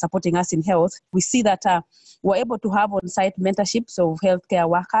that are supporting us in health, we see that we're able to have on-site mentorships of healthcare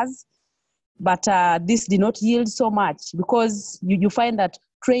workers, but this did not yield so much because you find that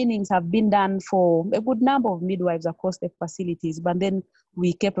trainings have been done for a good number of midwives across the facilities, but then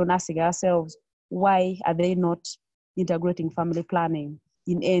we kept on asking ourselves, why are they not integrating family planning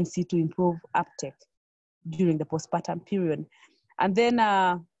in ANC to improve uptake during the postpartum period? And then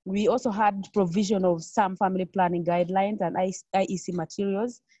we also had provision of some family planning guidelines and IEC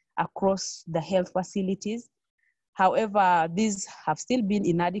materials across the health facilities. However, these have still been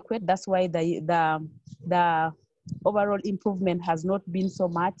inadequate. That's why the overall improvement has not been so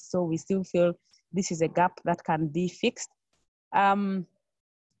much. So we still feel this is a gap that can be fixed. The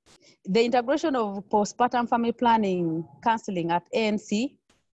integration of postpartum family planning counseling at ANC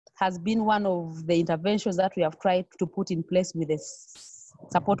has been one of the interventions that we have tried to put in place with the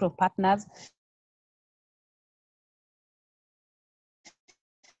support of partners.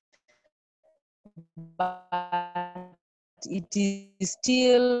 But it is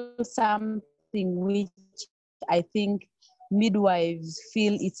still something which I think midwives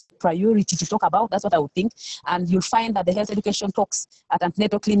feel it's priority to talk about. That's what I would think. And you'll find that the health education talks at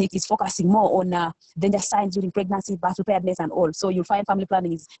antenatal clinic is focusing more on danger signs during pregnancy, birth preparedness, and all. So you'll find family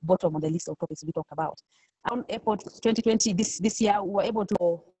planning is bottom on the list of topics we talked about. On April 2020, this year, we were able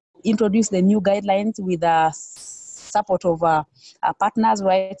to introduce the new guidelines with the support of our partners,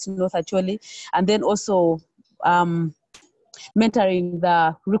 right, North actually, and then also mentoring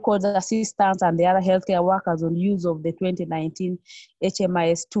the records assistants and the other healthcare workers on use of the 2019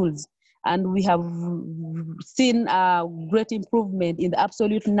 HMIS tools. And we have seen a great improvement in the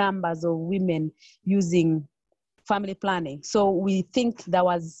absolute numbers of women using family planning. So we think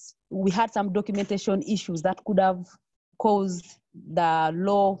we had some documentation issues that could have caused the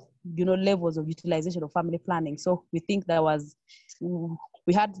low levels of utilization of family planning. So we think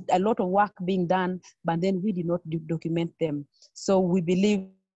we had a lot of work being done, but then we did not document them. So we believe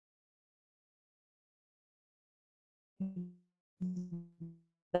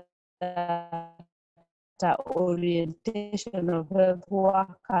that orientation of health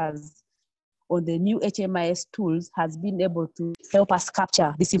workers on the new HMIS tools has been able to help us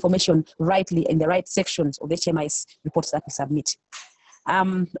capture this information rightly in the right sections of the HMIS reports that we submit.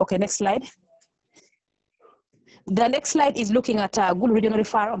 Okay, next slide. The next slide is looking at Gulu regional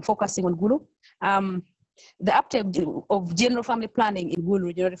referral. I'm focusing on Gulu. The uptake of general family planning in Gulu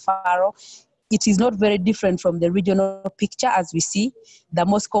regional referral, it is not very different from the regional picture as we see. The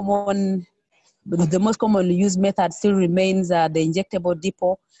most commonly used method still remains the injectable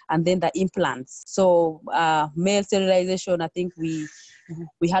depot and then the implants. So male sterilization, I think we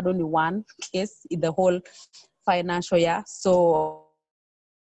had only one case in the whole financial year. So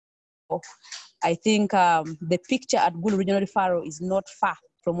I think the picture at Gulu regional referral is not far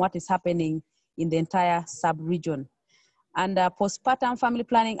from what is happening in the entire sub-region. And postpartum family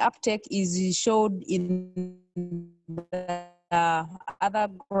planning uptake is showed in the other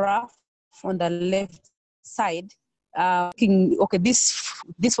graph on the left side.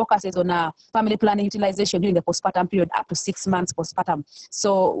 This focuses on family planning utilization during the postpartum period up to 6 months postpartum.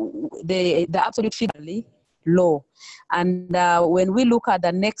 So the absolute figure is low. And when we look at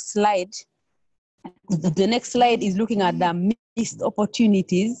the next slide, the next slide is looking at the missed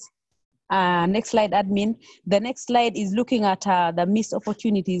opportunities. Next slide, admin. The next slide is looking at the missed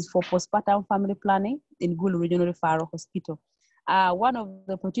opportunities for postpartum family planning in Gulu Regional Referral Hospital. One of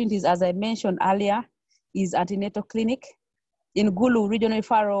the opportunities, as I mentioned earlier, is antenatal clinic. In Gulu Regional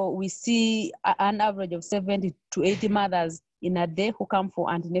Referral, we see an average of 70 to 80 mothers in a day who come for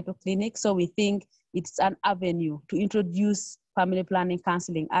antenatal clinic. So we think it's an avenue to introduce family planning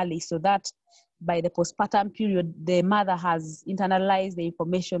counseling early so that by the postpartum period, the mother has internalized the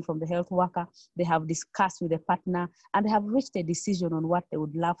information from the health worker, they have discussed with the partner, and they have reached a decision on what they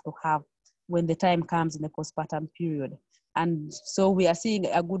would love to have when the time comes in the postpartum period. And so we are seeing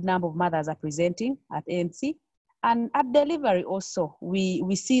a good number of mothers are presenting at ANC. And at delivery also,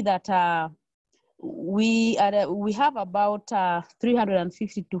 we see that we have about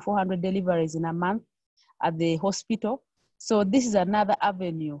 350 to 400 deliveries in a month at the hospital. So this is another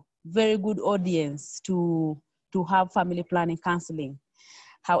avenue, very good audience to have family planning counseling.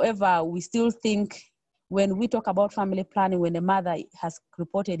 However, we still think when we talk about family planning, when a mother has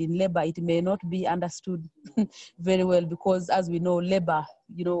reported in labor, it may not be understood very well because as we know, labor,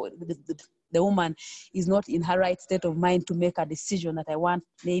 the woman is not in her right state of mind to make a decision that I want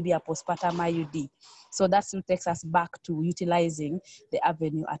maybe a postpartum IUD. So that still takes us back to utilizing the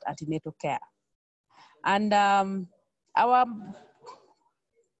avenue at antenatal care. And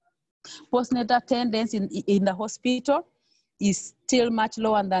Postnatal attendance in the hospital is still much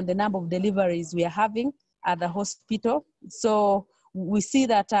lower than the number of deliveries we are having at the hospital. So we see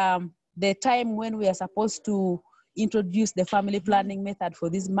that the time when we are supposed to introduce the family planning method for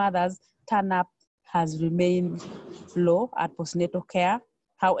these mothers, turn up has remained low at postnatal care.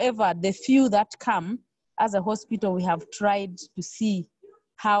 However, the few that come, as a hospital, we have tried to see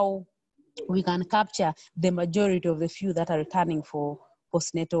how we can capture the majority of the few that are returning for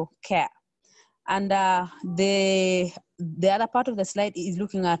postnatal care. And the other part of the slide is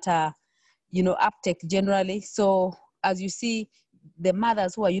looking at, uptake generally. So as you see, the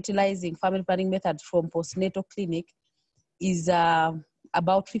mothers who are utilizing family planning methods from postnatal clinic is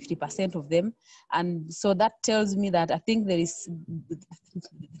about 50% of them. And so that tells me that I think there's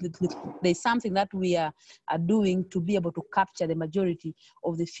something that we are doing to be able to capture the majority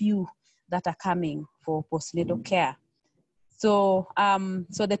of the few that are coming for postnatal care. So,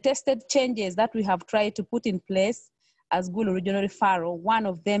 so the tested changes that we have tried to put in place as Gulu Regional Referral, one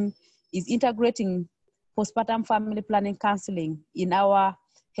of them is integrating postpartum family planning counseling in our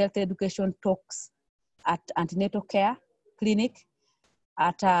health education talks at antenatal care clinic,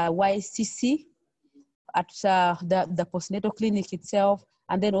 at YCC, at the postnatal clinic itself,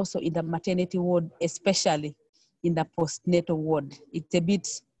 and then also in the maternity ward, especially in the postnatal ward. It's a bit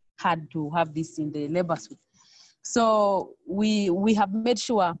hard to have this in the labor suite. So we have made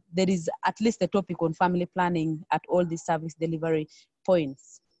sure there is at least a topic on family planning at all the service delivery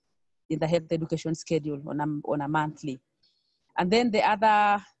points in the health education schedule on a monthly. And then the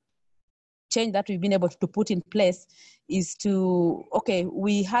other change that we've been able to put in place is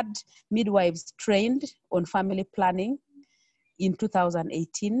we had midwives trained on family planning in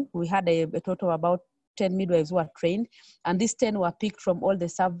 2018. We had a total of about 10 midwives who were trained, and these 10 were picked from all the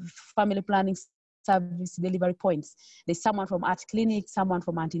family planning service delivery points. There's someone from Art Clinic, someone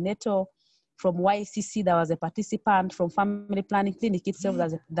from Antenatal, from YCC there was a participant, from Family Planning Clinic itself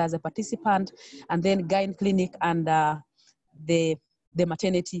there's a participant, and then Gynae Clinic and the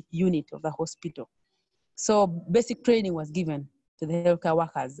maternity unit of the hospital. So basic training was given to the healthcare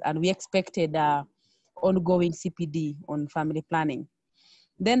workers, and we expected ongoing CPD on family planning.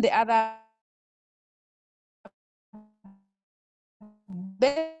 Then the other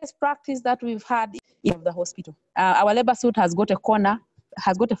best practice that we've had in the hospital. Our labor suite has got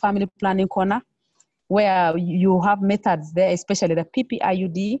a family planning corner where you have methods there, especially the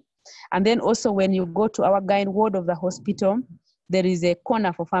PPIUD. And then also when you go to our gynae ward of the hospital, there is a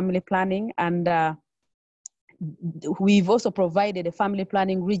corner for family planning. And we've also provided a family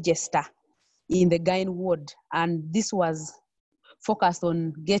planning register in the gynae ward. And this was focused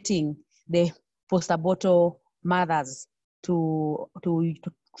on getting the post-abortal mothers to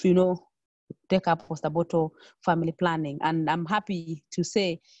take up post-abortal family planning. And I'm happy to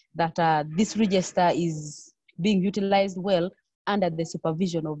say that this register is being utilized well under the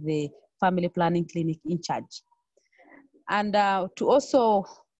supervision of the family planning clinic in charge. And to also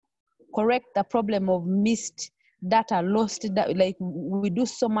correct the problem of missed data, like we do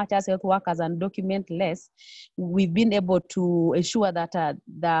so much as health workers and document less, we've been able to ensure that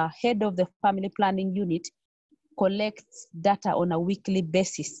the head of the family planning unit collects data on a weekly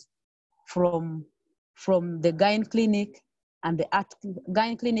basis from the gynae clinic and the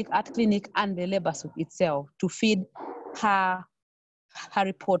gynae clinic, art clinic, and the labor suite itself to feed her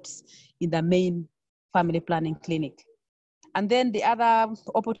reports in the main family planning clinic. And then the other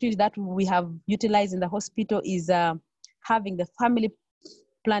opportunity that we have utilized in the hospital is having the family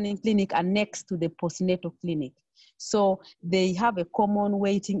planning clinic next to the postnatal clinic. So they have a common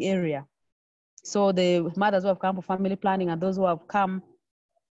waiting area. So the mothers who have come for family planning and those who have come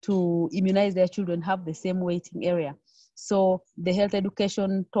to immunize their children have the same waiting area. So the health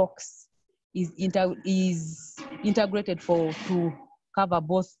education talks is integrated to cover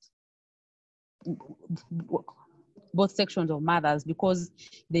both sections of mothers, because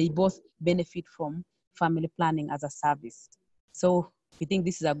they both benefit from family planning as a service. So we think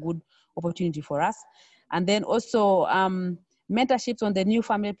this is a good opportunity for us. And then also mentorships on the new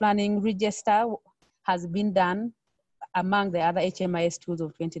family planning register has been done among the other HMIS tools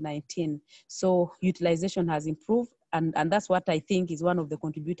of 2019. So utilization has improved, and that's what I think is one of the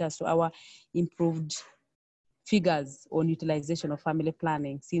contributors to our improved figures on utilization of family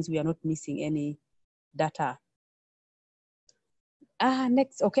planning, since we are not missing any data.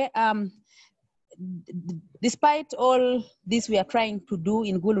 Next, okay. Despite all this we are trying to do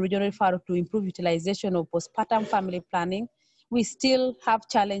in Gulu Regional Referral to improve utilization of postpartum family planning, we still have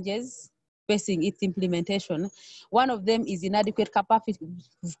challenges facing its implementation. One of them is inadequate capacity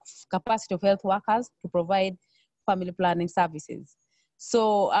of health workers to provide family planning services.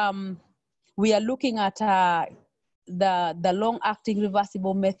 So we are looking at the long-acting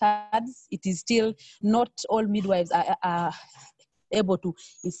reversible methods. It is still not all midwives are able to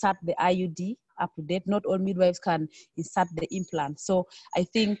insert the IUD up to date. Not all midwives can insert the implant. So I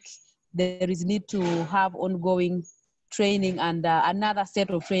think there is need to have ongoing training and another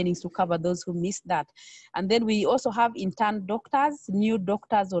set of trainings to cover those who missed that. And then we also have intern doctors, new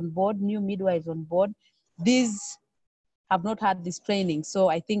doctors on board, new midwives on board. These have not had this training. So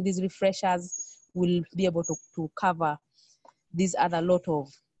I think these refreshers will be able to cover these other lot of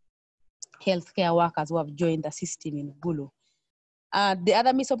healthcare workers who have joined the system in Gulu. The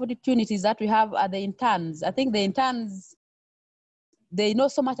other missed opportunities that we have are the interns. I think the interns, they know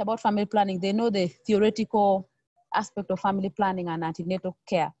so much about family planning. They know the theoretical aspect of family planning and antenatal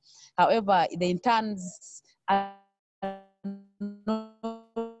care. However, the interns are not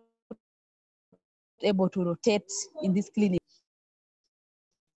able to rotate in this clinic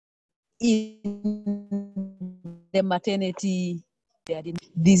in the maternity.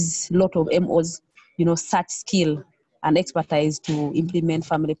 This lot of MOs, you know, such skill and expertise to implement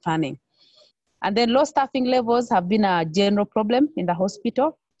family planning. And then low staffing levels have been a general problem in the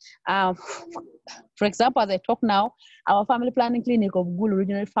hospital. For example, as I talk now, our family planning clinic of Gulu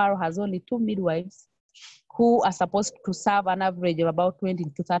Regional Referral has only 2 midwives who are supposed to serve an average of about 20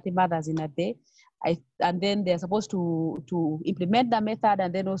 to 30 mothers in a day. And then they're supposed to implement the method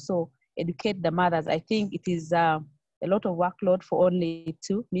and then also educate the mothers. I think it is a lot of workload for only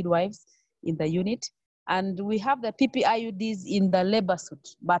 2 midwives in the unit. And we have the PPIUDs in the labor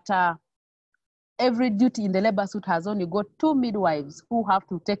suite, but every duty in the labor suite has only got 2 midwives who have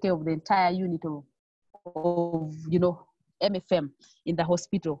to take care of the entire unit of you know, MFM in the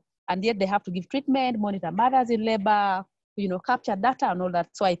hospital. And yet they have to give treatment, monitor mothers in labor, you know, capture data and all that.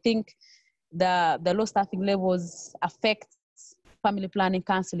 So I think the low staffing levels affect family planning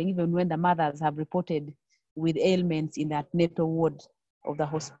counseling even when the mothers have reported with ailments in the antenatal ward of the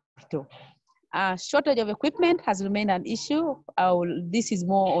hospital. Shortage of equipment has remained an issue. This is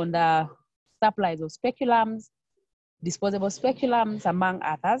more on the supplies of speculums, disposable speculums, among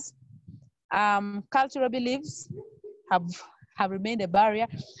others. Cultural beliefs have remained a barrier.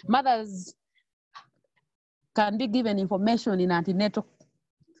 Mothers can be given information in antenatal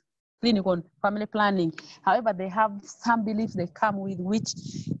clinic on family planning. However, they have some beliefs they come with, which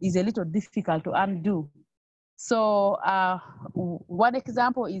is a little difficult to undo. So one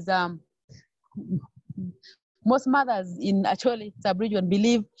example is most mothers in actually sub-region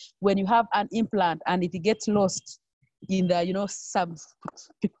believe when you have an implant and it gets lost in the, you know,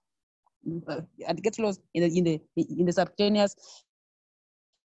 and it gets lost in the subcutaneous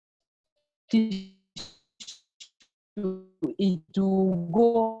tissue, it will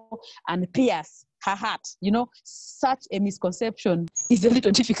go and pierce her heart. You know, such a misconception is a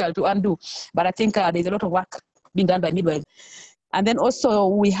little difficult to undo, but I think there's a lot of work being done by midwives. And then also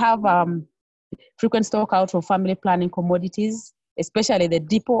we have frequent stock out of family planning commodities, especially the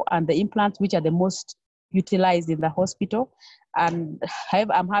depot and the implants, which are the most utilized in the hospital. And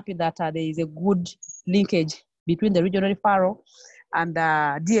I'm happy that there is a good linkage between the regional referral and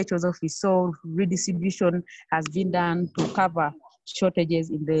the DHO's office. So redistribution has been done to cover shortages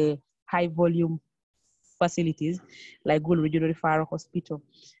in the high volume facilities like Gulu Regional Referral Hospital.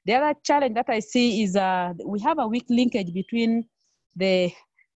 The other challenge that I see is we have a weak linkage between the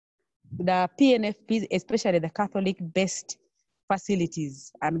PNFPs, especially the Catholic-based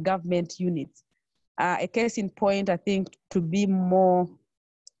facilities and government units. A case in point, I think, to be more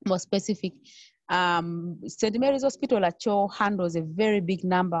specific, St. Mary's Hospital Acho handles a very big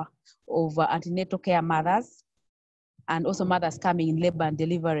number of antenatal care mothers and also mothers coming in labor and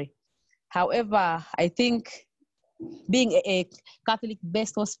delivery. However, I think being a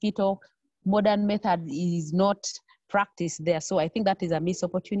Catholic-based hospital, modern method is not practiced there. So I think that is a missed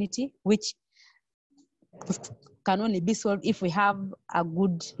opportunity, which can only be solved if we have a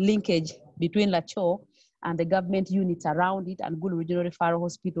good linkage between Lacho and the government units around it and Gulu Regional Referral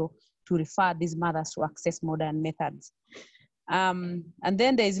Hospital to refer these mothers to access modern methods. And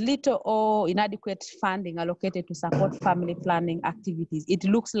then there is little or inadequate funding allocated to support family planning activities. It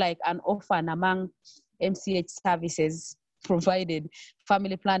looks like an orphan among MCH services provided.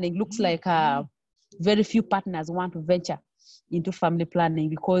 Family planning looks like very few partners want to venture into family planning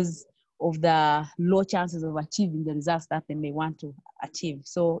because of the low chances of achieving the results that they may want to achieve.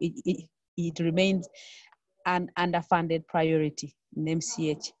 So it remains an underfunded priority in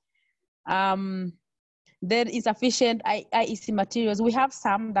MCH. There is insufficient IEC materials. We have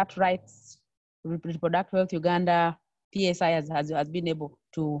some that Rights Reproductive Health Uganda, PSI has been able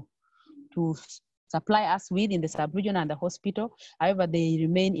to supply us with in the sub-region and the hospital. However, they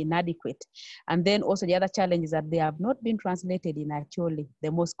remain inadequate. And then also the other challenge is that they have not been translated in actually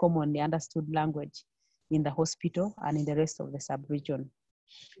the most commonly understood language in the hospital and in the rest of the sub-region.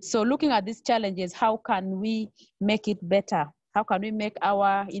 So looking at these challenges, how can we make it better? How can we make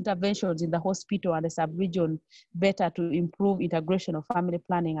our interventions in the hospital and the sub-region better to improve integration of family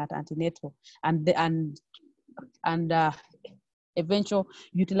planning at antenatal and eventual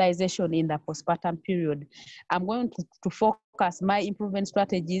utilization in the postpartum period? I'm going to focus my improvement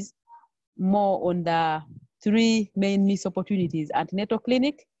strategies more on the three main missed opportunities: antenatal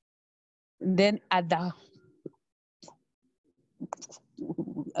clinic, then at the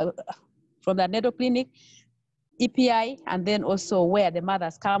from the antenatal clinic, EPI, and then also where the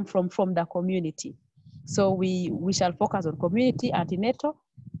mothers come from the community. So we shall focus on community, antenatal,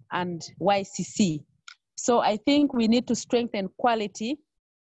 and YCC. So I think we need to strengthen quality.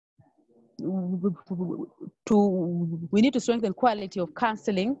 We need to strengthen quality of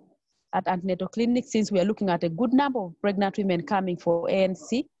counseling at antenatal clinics, since we are looking at a good number of pregnant women coming for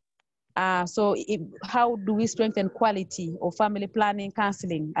ANC. How do we strengthen quality of family planning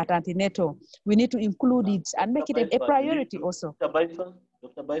counseling at antenatal? We need to include it and make it a priority also.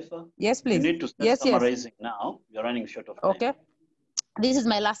 Dr. Baifa? Yes, please. You need to start summarizing now. You're running short of time. Okay. This is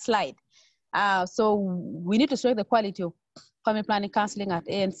my last slide. So we need to strengthen the quality of family planning counseling at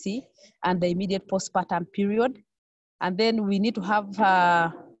ANC and the immediate postpartum period. And then we need to have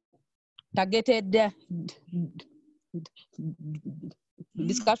targeted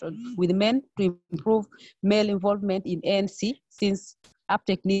discussion with men to improve male involvement in ANC, since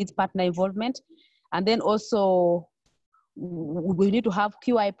uptake needs partner involvement. And then also we need to have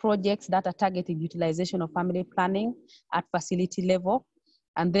QI projects that are targeting utilization of family planning at facility level.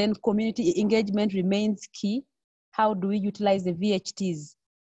 And then community engagement remains key. How do we utilize the VHTs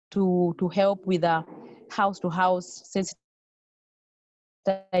to help with a house-to-house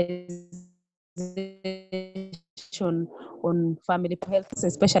sensitization on family health,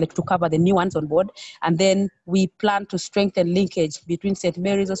 especially to cover the new ones on board? And then we plan to strengthen linkage between St.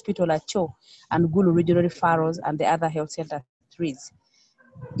 Mary's Hospital at Cho and Gulu regional referrals and the other health center trees.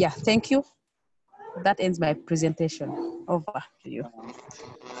 Yeah, thank you. That ends my presentation. Over to you.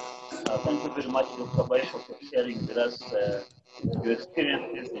 Thank you very much, Dr. Baifa, for sharing with us your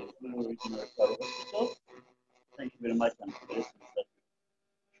experiences in Gulu Regional Referral Hospital. Thank you very much, and for the lessons that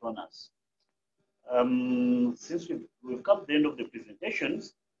you've shown us. Since we've come to the end of the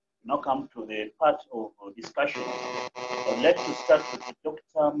presentations, we now come to the part of discussion. I'd like to start with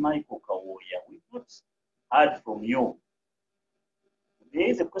Dr. Michael Kawooya. We've not heard from you. There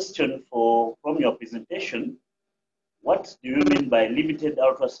is a question from your presentation. What do you mean by limited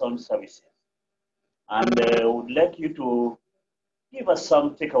ultrasound services? And I would like you to give us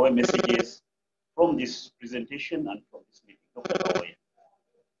some takeaway messages from this presentation and from this meeting. Dr. Kawooya.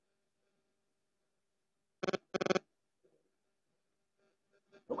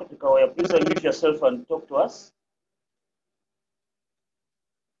 Dr. Kawooya, please unmute yourself and talk to us.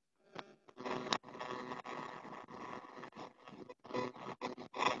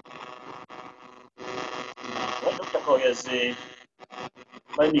 What Dr. Kawooya is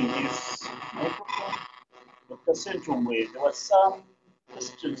finding his microphone. Dr. Sentumbwe, there were some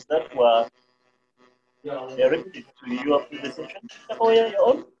questions that were directed to your presentation. Dr. Kawooya, you're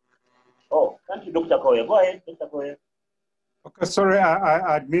on? Oh, thank you, Dr. Kawooya. Go ahead, Dr. Kawooya. Okay, sorry,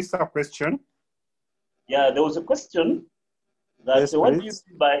 I missed a question. Yeah, there was a question that yes, what do you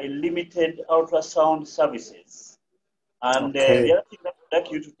mean by limited ultrasound services? And okay. The other thing that I'd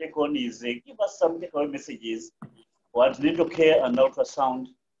like you to take on is give us some takeaway messages for antenatal care and ultrasound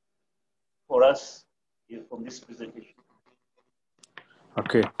for us from this presentation.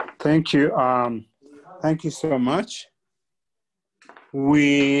 Okay, thank you. Thank you so much.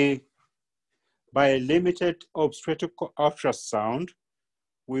 By limited obstetric ultrasound,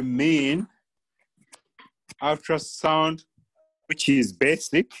 we mean ultrasound which is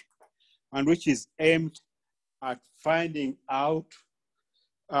basic and which is aimed at finding out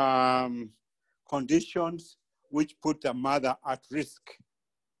conditions which put the mother at risk.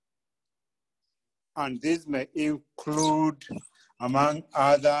 And these may include, among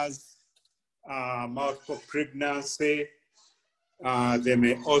others, multiple pregnancy. They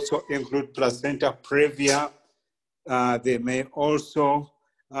may also include placenta previa. They may also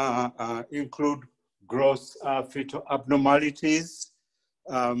include gross fetal abnormalities.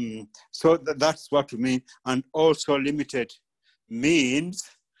 So that's what we mean. And also limited means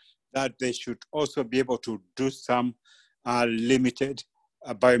that they should also be able to do some limited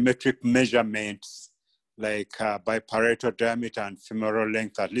biometric measurements like biparietal diameter and femoral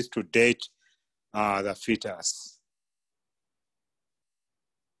length. At least to date, the fetus.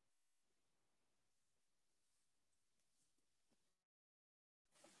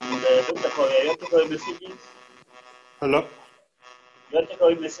 Dr. Kawooya, your takeaway messages? Hello? Your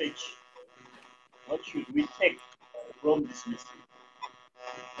takeaway message. What should we take from this message,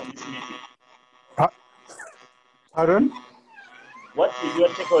 from this meeting? Pardon? What is your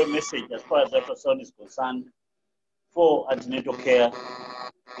takeaway message as far as ultrasound is concerned for antenatal care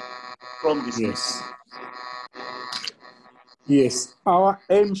from this meeting? Yes, our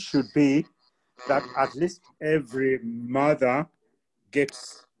aim should be that at least every mother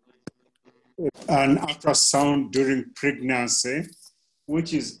gets an ultrasound during pregnancy,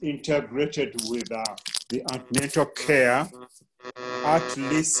 which is integrated with the antenatal care, at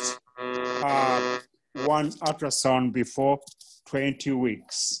least one ultrasound before 20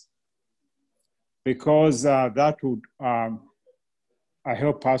 weeks, because that would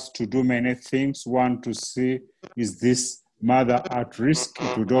help us to do many things. One, to see, is this mother at risk?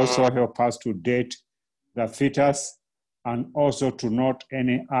 It would also help us to date the fetus and also to note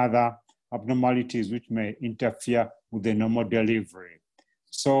any other abnormalities which may interfere with the normal delivery.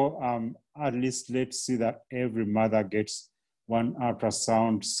 So at least let's see that every mother gets one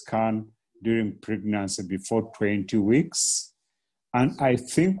ultrasound scan during pregnancy before 20 weeks. And I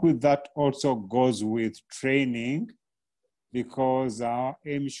think with that also goes with training, because our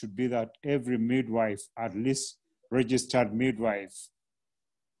aim should be that every midwife, at least registered midwife,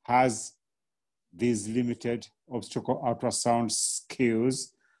 has these limited obstetrical ultrasound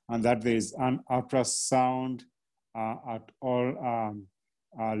skills, and that there is an ultrasound at all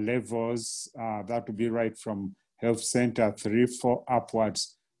levels. That would be right from health center 3, 4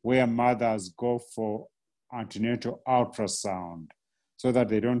 upwards, where mothers go for antenatal ultrasound so that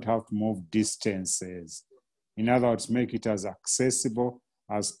they don't have to move distances. In other words, make it as accessible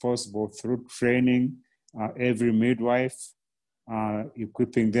as possible through training every midwife,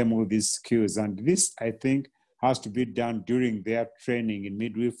 equipping them with these skills. And this, I think, has to be done during their training in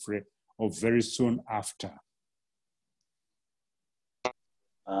midwifery or very soon after.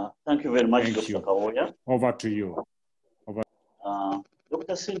 Thank you very much, Thank Dr. you. Kawooya. Over to you.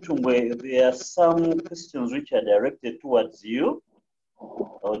 Dr. Sentumbwe, there are some questions which are directed towards you.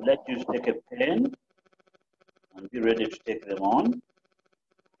 I would like you to take a pen and be ready to take them on.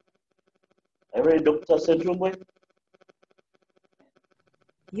 Are you ready, Dr. Sentumbwe?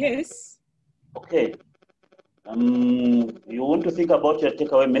 Yes. Okay. You want to think about your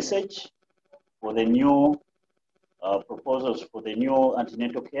takeaway message for the new proposals for the new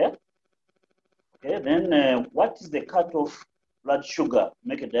antenatal care? Okay, then what is the cutoff blood sugar to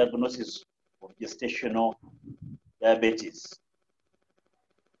make a diagnosis of gestational diabetes?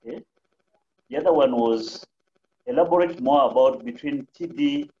 Okay. The other one was elaborate more about between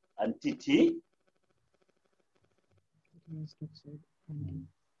TD and TT.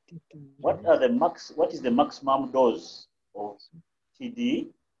 What is the maximum dose of TD?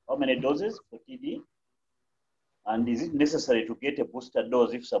 How many doses for TD? And is it necessary to get a booster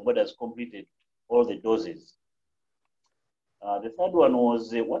dose if somebody has completed all the doses? The third one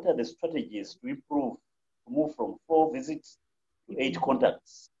was what are the strategies to move from 4 visits to 8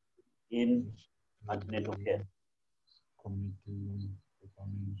 contacts in antenatal care?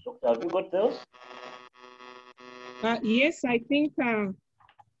 Doctor, have you got those? Yes, I think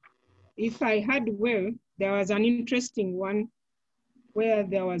if I heard well, there was an interesting one where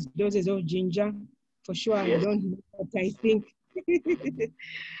there was doses of ginger. For sure, yes. I don't know, but I think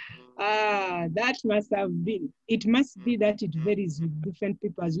that must have been, it must be that it varies with different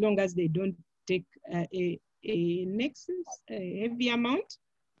people as long as they don't take a heavy amount,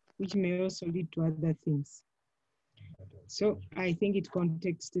 which may also lead to other things. So I think it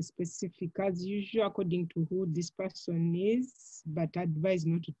context specific as usual according to who this person is, but advise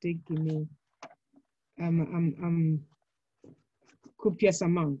not to take in copious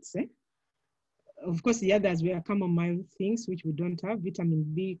amounts. Of course, the others were chamomile things, which we don't have. Vitamin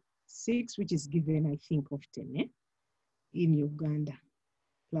B6, which is given, I think, often in Uganda,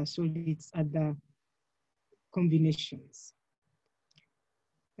 plus all its other combinations.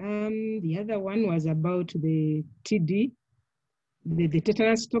 The other one was about the TD, the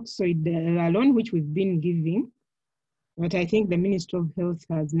tetanus toxoid alone, which we've been giving, but I think the Ministry of Health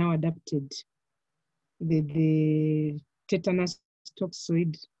has now adapted the tetanus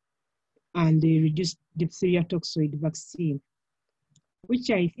toxoid and the reduced diphtheria toxoid vaccine, which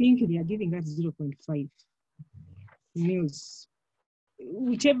I think they are giving us 0.5 mils.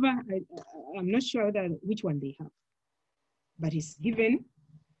 Whichever, I'm not sure which one they have, but it's given.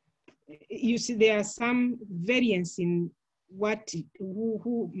 You see, there are some variants in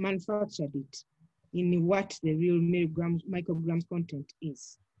who manufactured it. in what the real micrograms content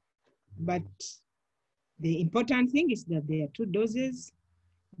is. But the important thing is that there are 2 doses.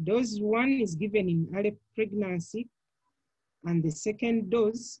 Dose 1 is given in early pregnancy, and the second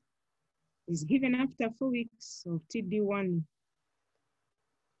dose is given after 4 weeks of TD1.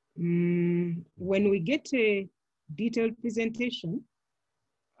 When we get a detailed presentation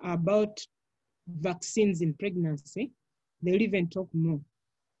about vaccines in pregnancy, they'll even talk more.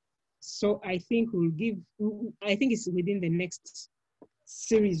 So I think it's within the next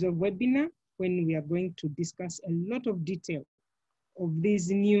series of webinar when we are going to discuss a lot of detail of these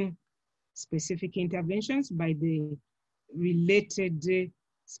new specific interventions by the related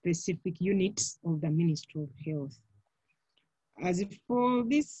specific units of the Ministry of Health. As for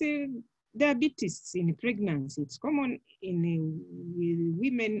this diabetes in pregnancy, it's common in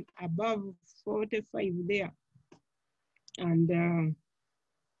women above 45 there. And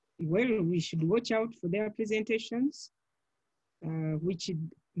well, we should watch out for their presentations, which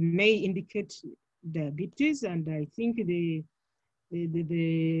may indicate diabetes. And I think the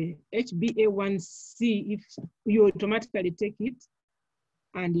HbA1c, if you automatically take it,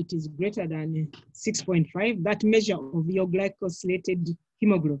 and it is greater than 6.5, that measure of your glycosylated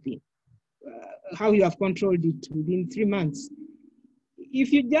hemoglobin, how you have controlled it within 3 months.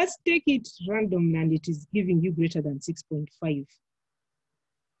 If you just take it random and it is giving you greater than 6.5,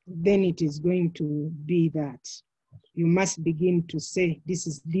 then it is going to be that you must begin to say this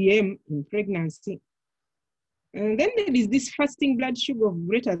is DM in pregnancy. And then there is this fasting blood sugar of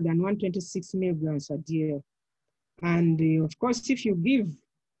greater than 126 milligrams a day. And of course, if you give,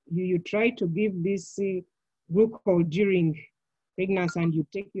 you try to give this glucose during pregnancy and you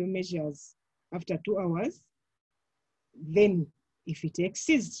take your measures after 2 hours, then if it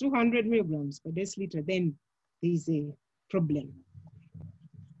exceeds 200 milligrams per deciliter, then there is a problem.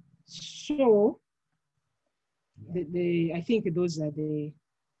 So I think those are the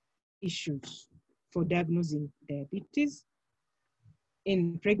issues for diagnosing diabetes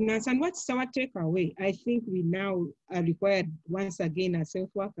in pregnancy. And what's our takeaway? I think we now are required once again as health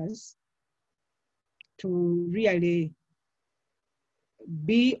workers to really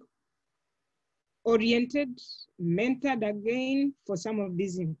be oriented, mentored again for some of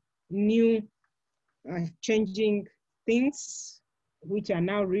these new changing things, which are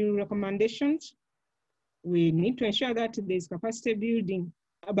now real recommendations. We need to ensure that there's capacity building,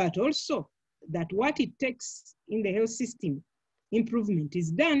 but also that what it takes in the health system improvement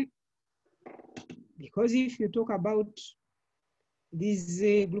is done. Because if you talk about these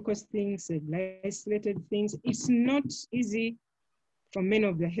glucose things, glycolated things, it's not easy for many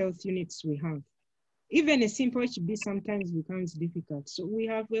of the health units we have. Even a simple HB sometimes becomes difficult. So we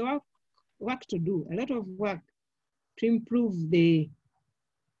have work to do, a lot of work to improve the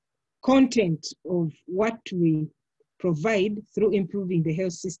content of what we provide through improving the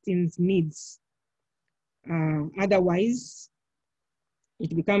health system's needs. Otherwise,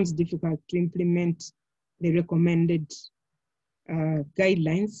 it becomes difficult to implement the recommended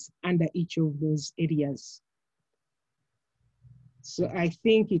guidelines under each of those areas. So I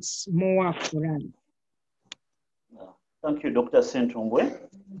think it's more work for us. Thank you, Dr. Sentumbwe.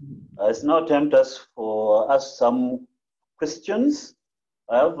 It's now time to ask some questions.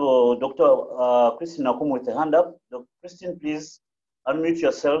 I have Dr. Christine Nakumu with a hand up. Dr. Christine, please unmute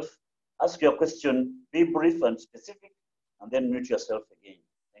yourself, ask your question, be brief and specific, and then mute yourself again.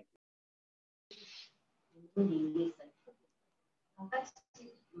 Thank you.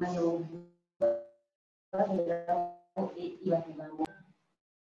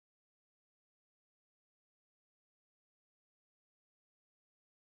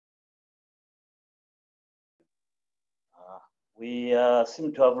 We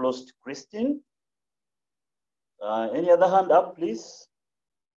seem to have lost Christine. Any other hand up, please?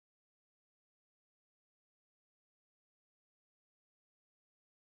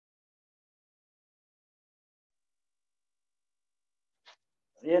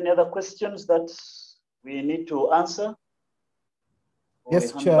 Any other questions that we need to answer?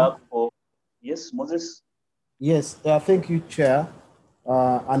 Yes, Chair. Yes, Moses? Yes, thank you, Chair.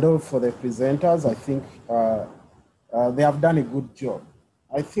 And all for the presenters. I think they have done a good job.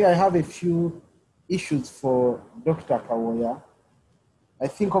 I think I have a few issues for Dr. Kawooya. I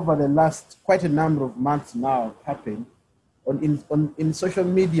think over the last quite a number of months now happened. In social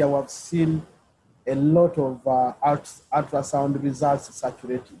media, we've seen a lot of ultrasound results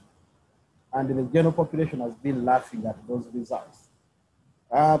saturating. And the general population has been laughing at those results.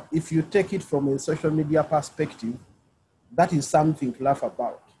 If you take it from a social media perspective, that is something to laugh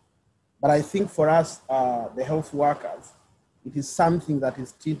about. But I think for us, the health workers, it is something that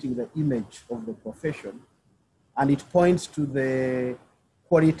is tilting the image of the profession, and it points to the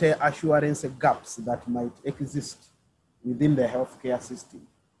quality assurance gaps that might exist within the healthcare system.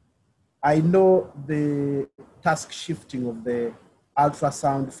 I know the task shifting of the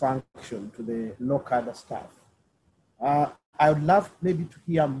ultrasound function to the local staff. I would love maybe to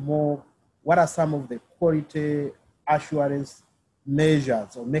hear more, what are some of the quality assurance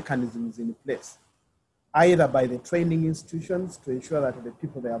measures or mechanisms in place, either by the training institutions to ensure that the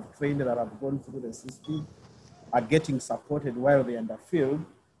people they have trained that have gone through the system are getting supported while they're in the field,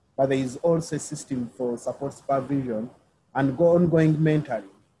 but there is also a system for support supervision and ongoing mentoring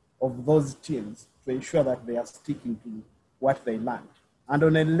of those teams to ensure that they are sticking to what they learned. And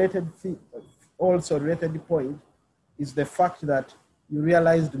on a related thing, also related point, is the fact that you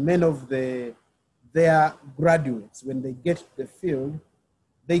realized many of their graduates, when they get to the field,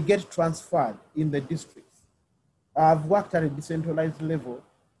 they get transferred in the districts. I've worked at a decentralized level,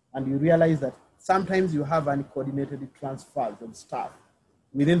 and you realize that sometimes you have uncoordinated transfers of staff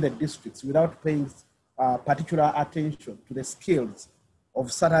within the districts without paying particular attention to the skills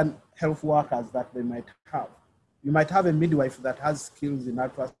of certain health workers that they might have. You might have a midwife that has skills in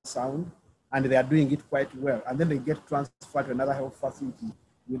ultrasound, and they are doing it quite well, and then they get transferred to another health facility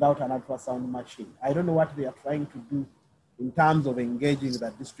without an ultrasound machine. I don't know what they are trying to do in terms of engaging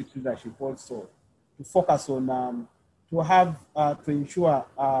the district leadership also to focus on, to ensure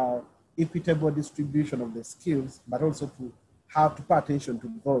equitable distribution of the skills, but also to have to pay attention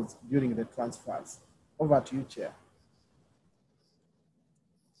to those during the transfers. Over to you, Chair.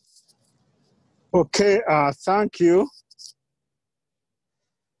 Okay, thank you.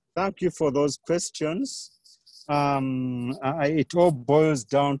 Thank you for those questions. It all boils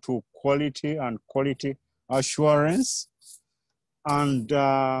down to quality and quality assurance. And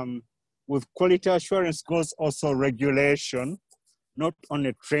with quality assurance goes also regulation, not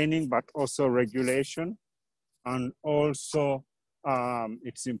only training, but also regulation. And also,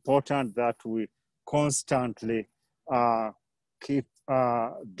 it's important that we constantly keep,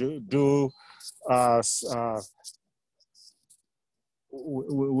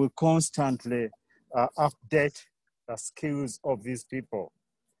 we constantly update the skills of these people.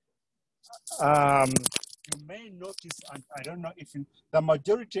 You may notice, and I don't know if the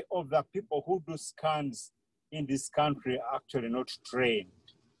majority of the people who do scans in this country are actually not trained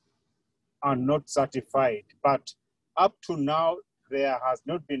and not certified. But up to now, there has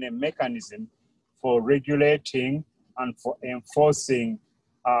not been a mechanism for regulating and for enforcing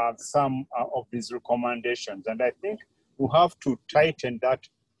some of these recommendations. And I think we have to tighten that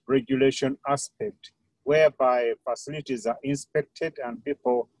regulation aspect, whereby facilities are inspected and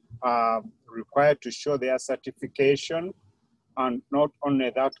people are required to show their certification, and not only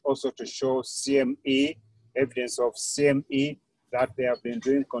that, also to show CME, evidence of CME, that they have been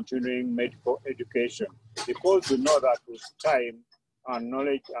doing continuing medical education. Because we know that with time, our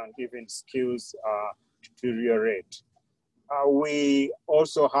knowledge and even skills deteriorate. We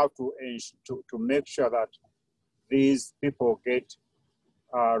also have to make sure that these people get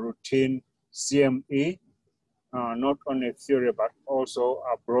routine CME, not only theory, but also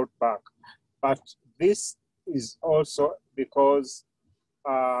brought back. But this is also because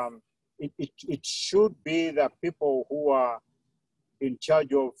it should be the people who are in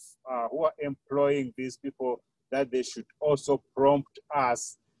charge of, who are employing these people, that they should also prompt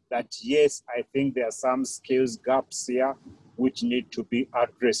us that, yes, I think there are some skills gaps here which need to be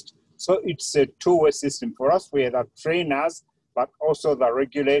addressed. So it's a two-way system. For us, we are the trainers, but also the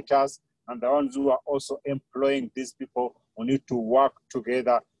regulators and the ones who are also employing these people who need to work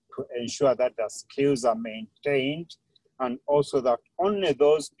together to ensure that the skills are maintained, and also that only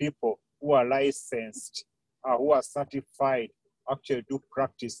those people who are licensed, who are certified, actually do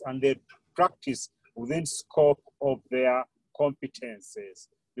practice, and they practice within scope of their competences.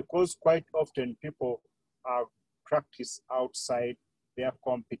 Because quite often people practice outside their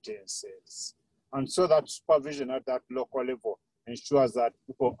competences. And so that supervision at that local level ensures that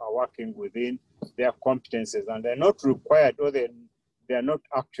people are working within their competences, and they're not required, or they are not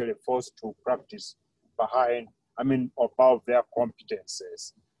actually forced to practice above their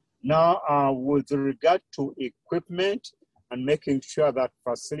competences. Now, with regard to equipment and making sure that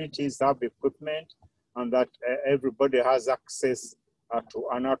facilities have equipment and that everybody has access to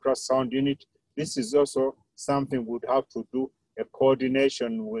an ultrasound unit, this is also something we'd have to do a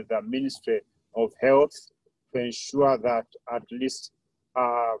coordination with the Ministry of Health to ensure that at least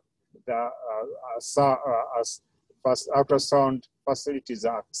ultrasound facilities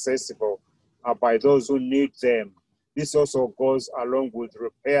are accessible by those who need them. This also goes along with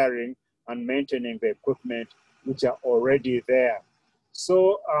repairing and maintaining the equipment which are already there.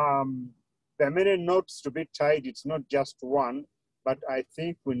 So there are many knots to be tied. It's not just one, but I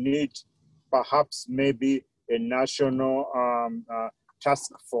think we need perhaps maybe a national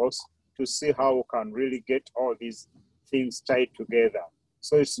task force to see how we can really get all these things tied together.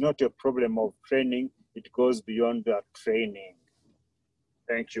 So it's not a problem of training, it goes beyond the training.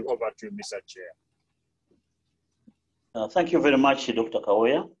 Thank you. Over to you, Mr. Chair. Thank you very much, Dr.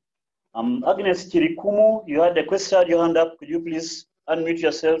 Kawooya. Agnes Chirikumu, you had a question, your hand up. Could you please unmute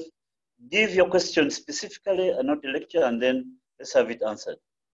yourself? Give your question specifically and not a lecture, and then let's have it answered.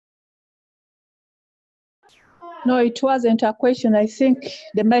 No, it wasn't a question. I think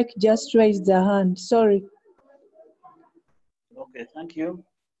the mic just raised the hand. Sorry. Okay, thank you.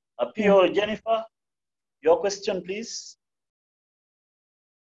 Appeal, Jennifer, your question, please.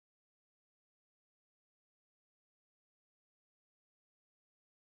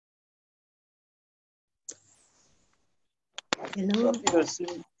 Hello. Yes.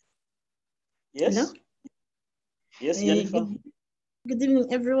 Hello? Yes, Jennifer. Good evening,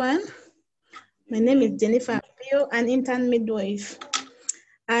 everyone. My name is Jennifer Apio, an intern midwife.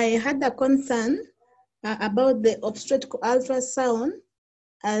 I had a concern about the obstetric ultrasound,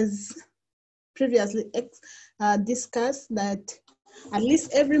 as previously discussed, that at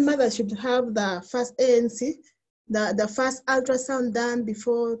least every mother should have the first ANC, the first ultrasound done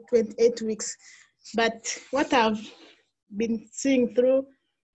before 28 weeks. But what I've been seeing through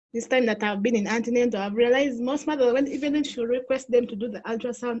this time that I've been in antenatal, I've realized most mothers, even if you request them to do the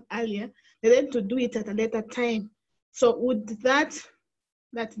ultrasound earlier, they tend to do it at a later time. So would that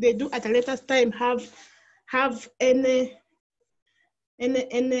they do at a later time have any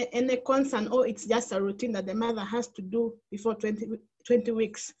concern, or it's just a routine that the mother has to do before 20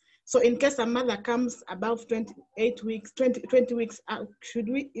 weeks? So in case a mother comes above 28 weeks, 20 weeks out,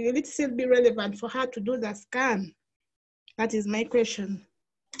 will it still be relevant for her to do the scan? That is my question.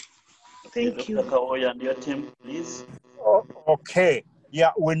 Thank you. Dr. Kawooya and your team, please. Okay.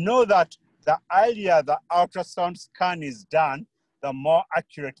 Yeah, we know that the earlier the ultrasound scan is done, the more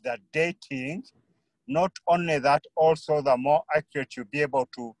accurate the dating. Not only that, also the more accurate you'll be able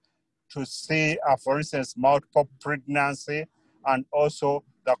to see, for instance, multiple pregnancy and also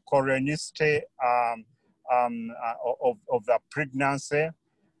the chronicity of the pregnancy.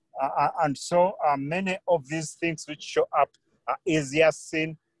 And so many of these things which show up are easier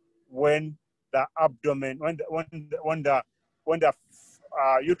seen when the abdomen, when the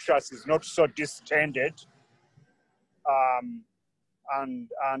uterus is not so distended, and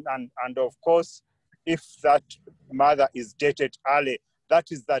of course, if that mother is dated early,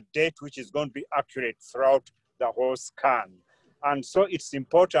 that is the date which is going to be accurate throughout the whole scan. And so it's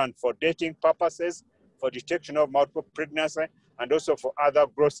important for dating purposes, for detection of multiple pregnancy, and also for other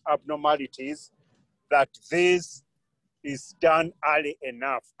gross abnormalities, that this is done early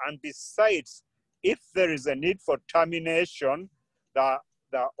enough. And besides, if there is a need for termination, the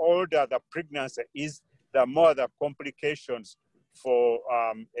older the pregnancy is, the more the complications for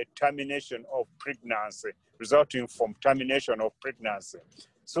a termination of pregnancy, resulting from termination of pregnancy.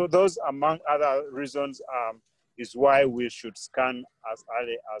 So those, among other reasons, is why we should scan as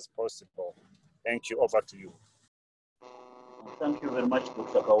early as possible. Thank you. Over to you. Thank you very much,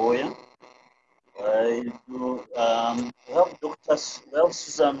 Dr. Kawooya. We have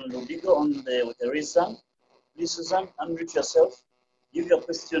Susan Ludigo with the raised hand. Please, Susan, unmute yourself. Give your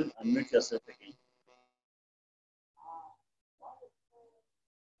question and mute yourself again.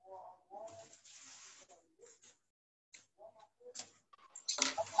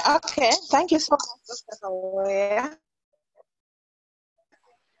 Okay, thank you so much, Dr. Kawooya.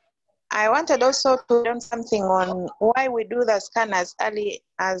 I wanted also to learn something on why we do the scan as early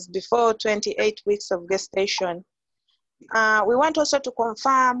as before 28 weeks of gestation. We want also to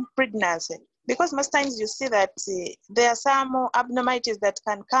confirm pregnancy, because most times you see that there are some abnormalities that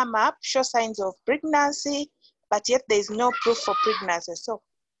can come up, show signs of pregnancy, but yet there is no proof for pregnancy. So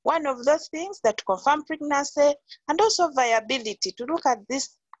one of those things that confirm pregnancy, and also viability, to look at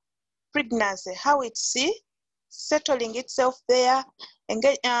this pregnancy, how it's settling itself there, and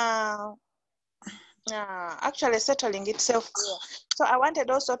get, actually settling itself there. So I wanted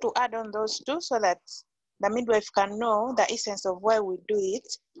also to add on those two, so that the midwife can know the essence of why we do it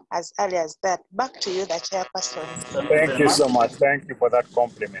as early as that. Back to you, the chairperson. Thank you so much. Thank you for that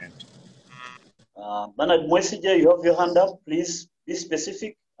compliment. Bernard Mwesige, you have your hand up. Please be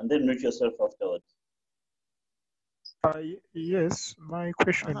specific and then mute yourself afterwards. Yes, my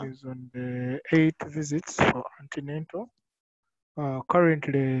question is on the 8 visits for antenatal.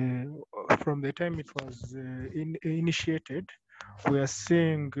 Currently, from the time it was initiated, we are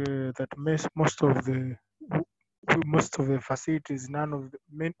seeing that most of the most of the facilities,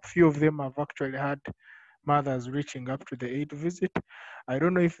 few of them have actually had mothers reaching up to the 8th visit. I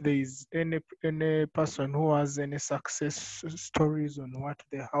don't know if there is any person who has any success stories on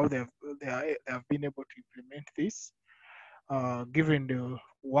how they have been able to implement this, given the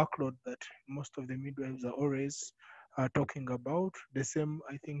workload that most of the midwives are always talking about. The same,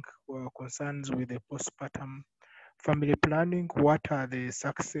 I think, concerns with the postpartum family planning. What are the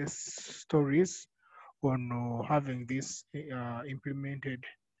success stories on having this implemented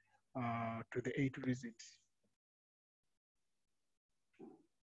to the 8th visit?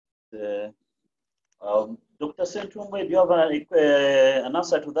 Dr. Sentumbwe, do you have an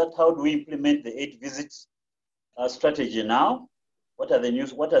answer to that? How do we implement the 8 visits strategy now? What are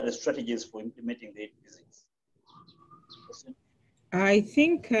the strategies for implementing the 8 visits? I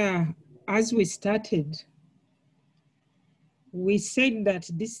think as we started, we said that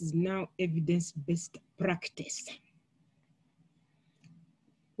this is now evidence-based practice,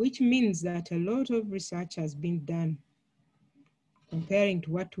 which means that a lot of research has been done comparing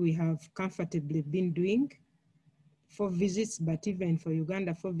to what we have comfortably been doing. 4 visits, but even for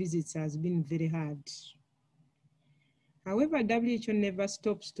Uganda, 4 visits has been very hard. However, WHO never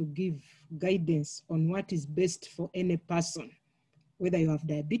stops to give guidance on what is best for any person. Whether you have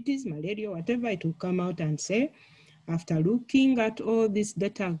diabetes, malaria, whatever, it will come out and say, after looking at all this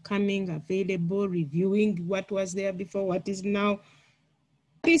data coming available, reviewing what was there before, what is now,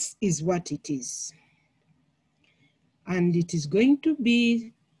 this is what it is. And it is going to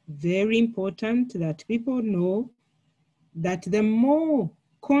be very important that people know that the more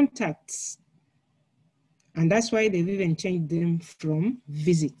contacts, and that's why they've even changed them from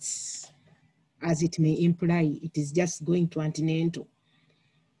visits, as it may imply, it is just going to antenatal.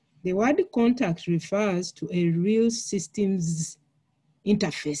 The word contact refers to a real systems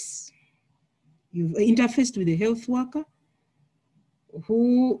interface. You've interfaced with a health worker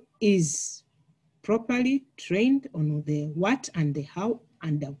who is properly trained on the what and the how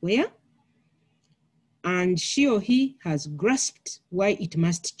and the where, and she or he has grasped why it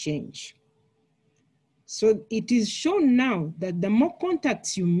must change. So it is shown now that the more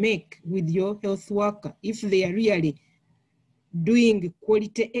contacts you make with your health worker, if they are really doing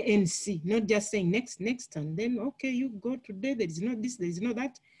quality ANC, not just saying next, and then, okay, you go today, there is not this, there is not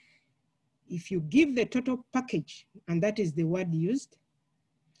that. If you give the total package, and that is the word used,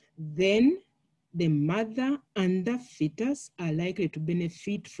 then the mother and the fetus are likely to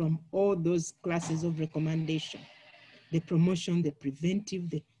benefit from all those classes of recommendation: the promotion, the preventive,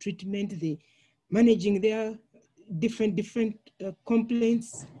 the treatment, the managing their different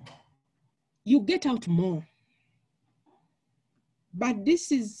complaints. You get out more. But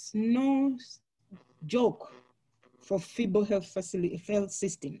this is no joke for feeble health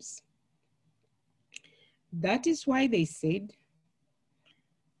systems. That is why they said,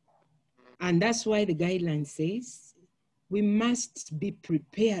 and that's why the guideline says, we must be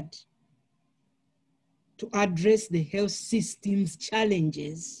prepared to address the health system's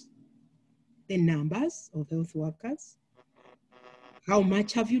challenges. The numbers of health workers, how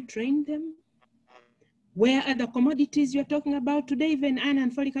much have you trained them? Where are the commodities you're talking about today? Even iron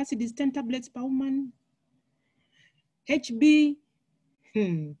and folic acid is 10 tablets per woman. HB,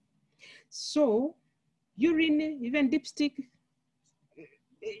 So urine, even dipstick,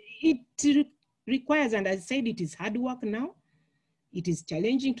 it requires, and as I said, it is hard work now. It is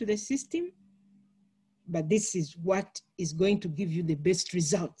challenging to the system, but this is what is going to give you the best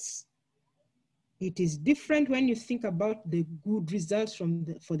results. It is different when you think about the good results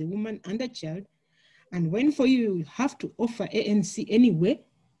for the woman and the child, and when for you have to offer ANC anyway,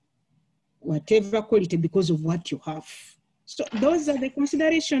 whatever quality, because of what you have. So those are the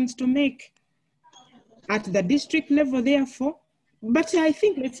considerations to make at the district level, therefore. But I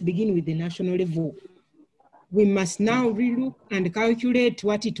think let's begin with the national level. We must now relook and calculate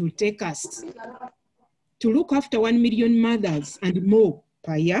what it will take us to look after 1 million mothers and more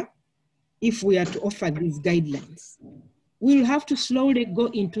per year if we are to offer these guidelines. We'll have to slowly go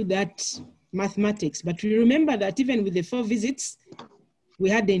into that mathematics, but we remember that even with the 4 visits, we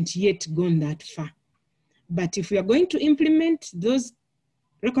hadn't yet gone that far. But if we are going to implement those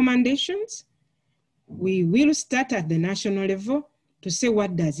recommendations, we will start at the national level to say,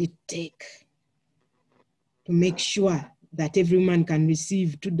 what does it take to make sure that every woman can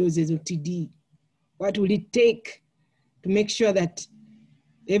receive 2 doses of TD? What will it take to make sure that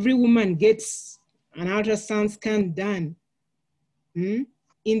every woman gets an ultrasound scan done in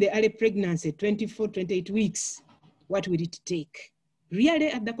the early pregnancy, 24, 28 weeks? What will it take? Really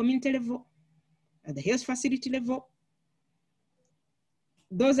at the community level, at the health facility level?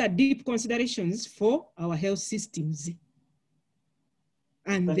 those are deep considerations for our health systems.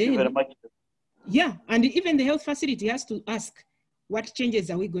 And Thank you very much. Yeah, and even the health facility has to ask, what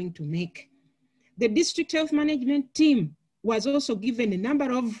changes are we going to make? The district health management team was also given a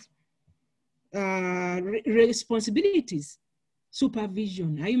number of responsibilities.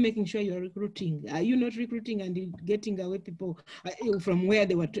 Supervision, are you making sure you're recruiting? Are you not recruiting and getting away people from where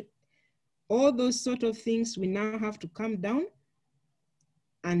they were? All those sort of things, we now have to come down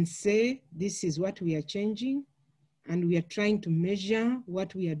and say, this is what we are changing, and we are trying to measure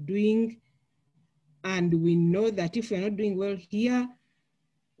what we are doing. And we know that if we're not doing well here,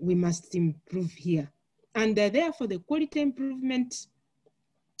 we must improve here. And therefore, the quality improvement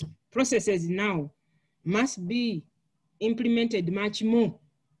processes now must be implemented much more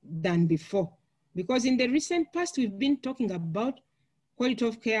than before. Because in the recent past, we've been talking about quality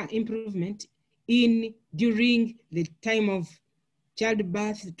of care improvement during the time of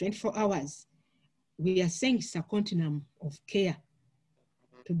childbirth, 24 hours. We are saying it's a continuum of care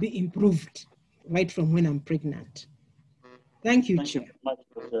to be improved right from when I'm pregnant. Thank you, Chair. Thank you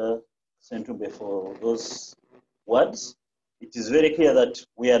very much, Dr. Sentumbwe, for those words. It is very clear that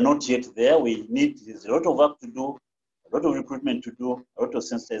we are not yet there. There's a lot of work to do, a lot of recruitment to do, a lot of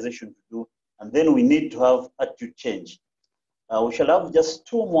sensitization to do, and then we need to have attitude change. We shall have just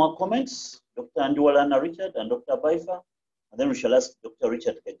two more comments, Dr. Ndiwalana Richard and Dr. Baifa, and then we shall ask Dr.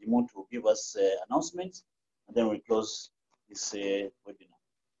 Richard Kagimu to give us announcements, and then we close this webinar.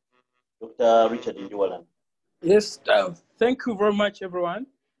 Dr. Richard Ndiwalana. Yes, thank you very much, everyone.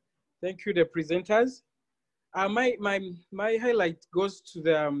 Thank you, the presenters. My highlight goes to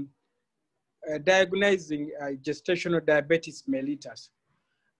the diagnosing gestational diabetes mellitus.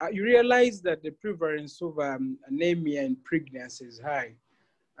 You realize that the prevalence of anemia in pregnancy is high.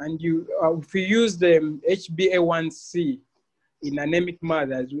 And if you use the HbA1c in anemic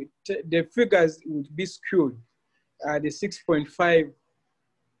mothers, the figures would be skewed, the 6.5.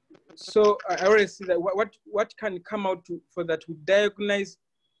 So I already see that what can come out for that to diagnose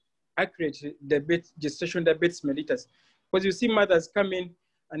accurately gestational diabetes mellitus. Because you see mothers come in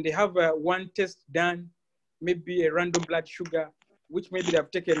and they have one test done, maybe a random blood sugar, which maybe they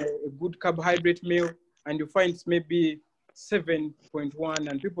have taken a good carbohydrate meal, and you find it's maybe 7.1,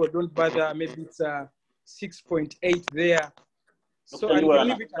 and people don't bother, maybe it's 6.8 there. So and you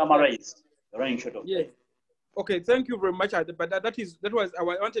leave it running short of yeah. Okay, thank you very much. But that was I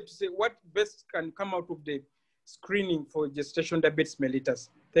wanted to say what best can come out of the screening for gestational diabetes mellitus.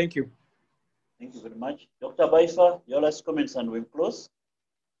 Thank you. Thank you very much. Dr. Baifa, your last comments and we'll close.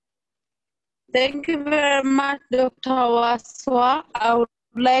 Thank you very much, Dr. Wasswa. I would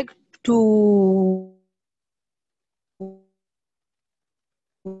like to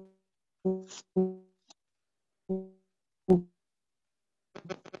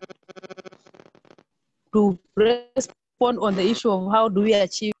respond on the issue of how do we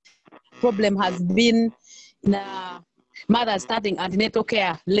achieve. Problem has been mothers starting antenatal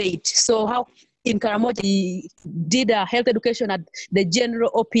care late. So how in Karamoja did a health education at the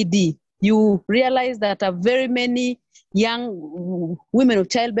general OPD, you realize that very many young women of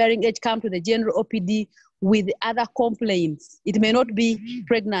childbearing age come to the general OPD with other complaints. It may not be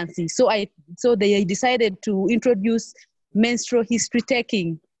pregnancy. So they decided to introduce menstrual history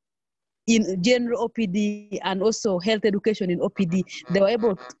taking in general OPD and also health education in OPD. They were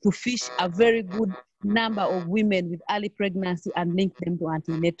able to fish a very good number of women with early pregnancy and link them to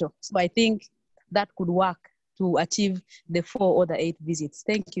antenatal. So I think that could work to achieve the 4 or the 8 visits.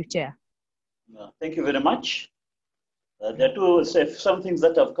 Thank you, Chair. Thank you very much. There are some things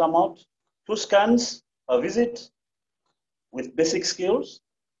that have come out. 2 scans per visit with basic skills,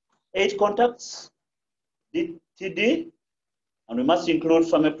 8 contacts, TD, and we must include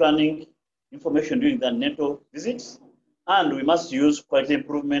family planning information during the antenatal visits, and we must use quality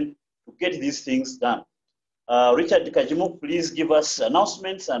improvement to get these things done. Richard Kagimu, please give us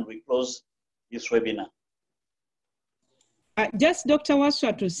announcements and we close this webinar. Just Dr.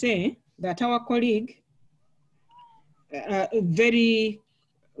 Wasswa to say that our colleague very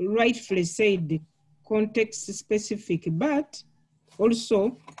rightfully said context specific, but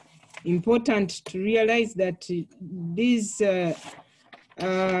also important to realize that these 3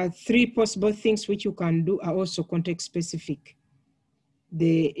 possible things which you can do are also context specific.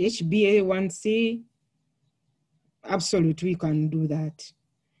 The HbA1c, absolutely you can do that.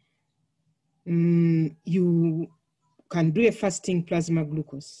 You can do a fasting plasma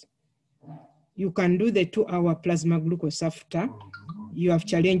glucose. You can do the 2-hour plasma glucose after you have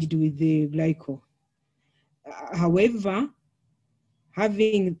challenged with the glyco. However,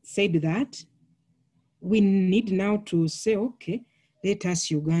 having said that, we need now to say, okay, let us,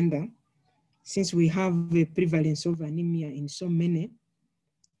 Uganda, since we have a prevalence of anemia in so many,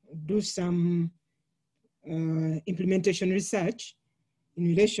 do some implementation research in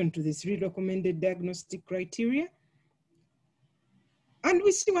relation to the 3 recommended diagnostic criteria. And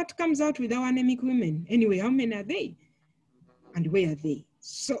we see what comes out with our anemic women. Anyway, how many are they? And where are they?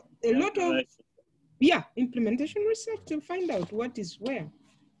 So a lot of, implementation research to find out what is where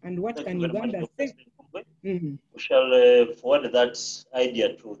and what can Uganda say. We shall forward that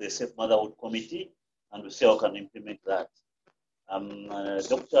idea to the Safe Motherhood Committee and we'll see how we can implement that.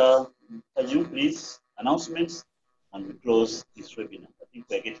 Dr. Kagimu, please, announcements, and we close this webinar. I think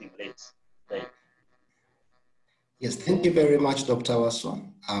we're getting late. Right. Yes, thank you very much, Dr. Wasswa,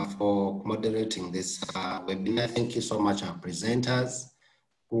 for moderating this webinar. Thank you so much, our presenters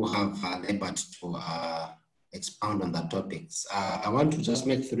who have labored to expound on the topics. I want to just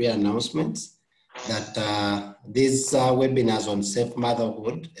make 3 announcements that these webinars on safe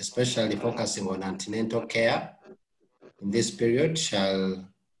motherhood, especially focusing on antenatal care in this period, shall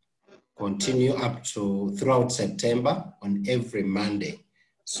continue up to throughout September on every Monday.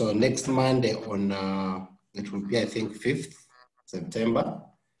 So next Monday on, it will be, I think, 5th September,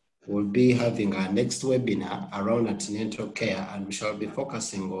 we'll be having our next webinar around antenatal care, and we shall be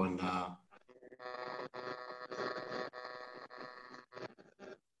focusing on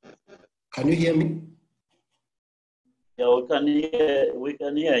can you hear me? Yeah, we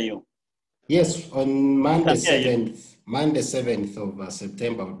can hear you. Yes, on Monday 7th of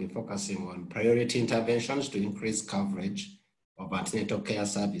September, we'll be focusing on priority interventions to increase coverage of antenatal care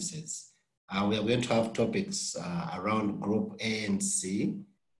services. We are going to have topics around Group ANC,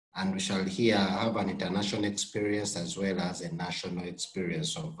 and we shall have an international experience as well as a national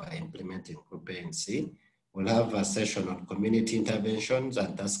experience of implementing Group ANC. We'll have a session on community interventions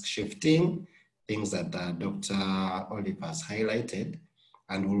and task shifting, things that Dr. Oliver has highlighted.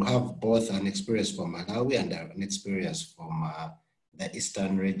 And we'll have both an experience from Malawi and an experience from the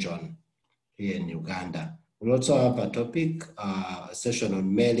Eastern region here in Uganda. We'll also have a topic, a session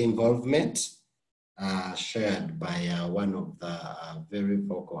on male involvement, shared by one of the very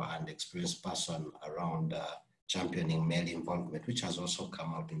vocal and experienced person around championing male involvement, which has also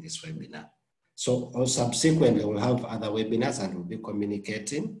come out in this webinar. So subsequently, we'll have other webinars and we'll be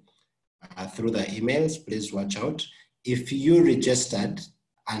communicating through the emails. Please watch out. If you registered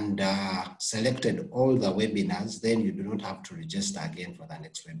and selected all the webinars, then you do not have to register again for the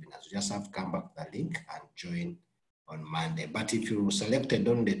next webinars. You just have to come back to the link and join on Monday. But if you selected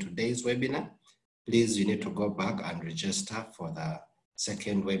only today's webinar, please, you need to go back and register for the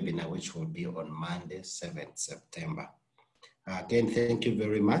second webinar, which will be on Monday, 7th September. Again, thank you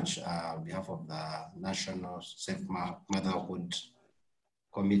very much on behalf of the National Safe Motherhood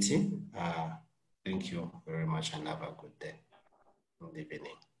Committee. Thank you very much and have a good day. Good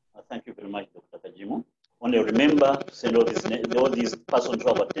evening. Thank you very much, Dr. Kagimu. Only remember to send all these persons who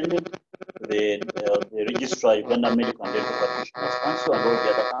have attended the registrar, Uganda Medical and Dental Practitioners Council, and all the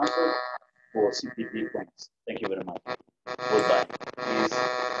other councils for CPD points. Thank you very much. Goodbye. Please.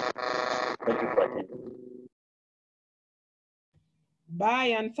 Thank you for attending.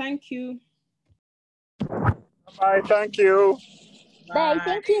 Bye and thank you. Bye, thank you. Bye,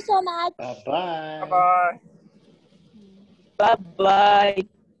 thank you so much. Bye-bye. Bye-bye. Bye-bye.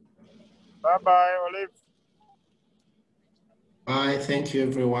 Bye-bye, Olive. Bye, thank you,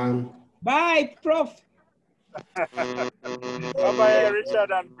 everyone. Bye, Prof. Bye-bye,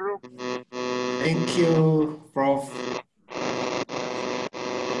 Richard and Brooke. Thank you, Prof.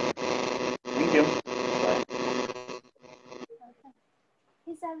 Thank you.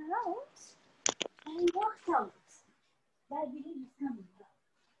 He's around and he walked out. But I believe he's coming back.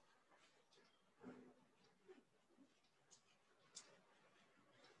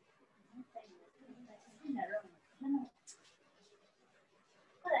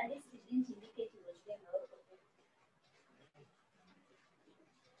 Well, at least it didn't indicate he was going out of it.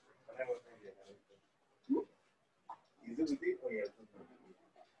 Is it with it or yes?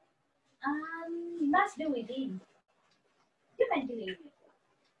 He must be with him. You can do it.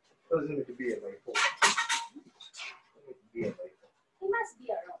 Doesn't need to be a by phone. He must be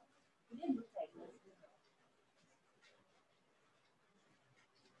around. He didn't look like he was around.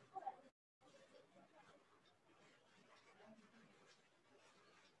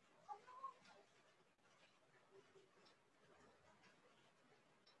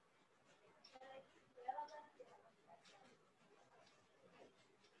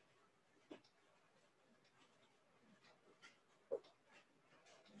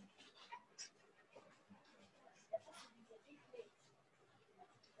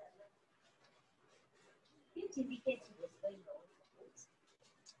 Didn't indicate he was going out.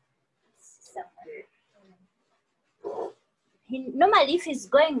 somewhere. Normally, if he's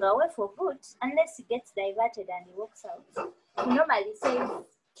going away for good, unless he gets diverted and he walks out, he normally says,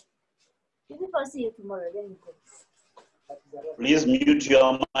 "If people see you tomorrow, then you go." Please mute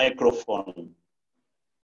your microphone.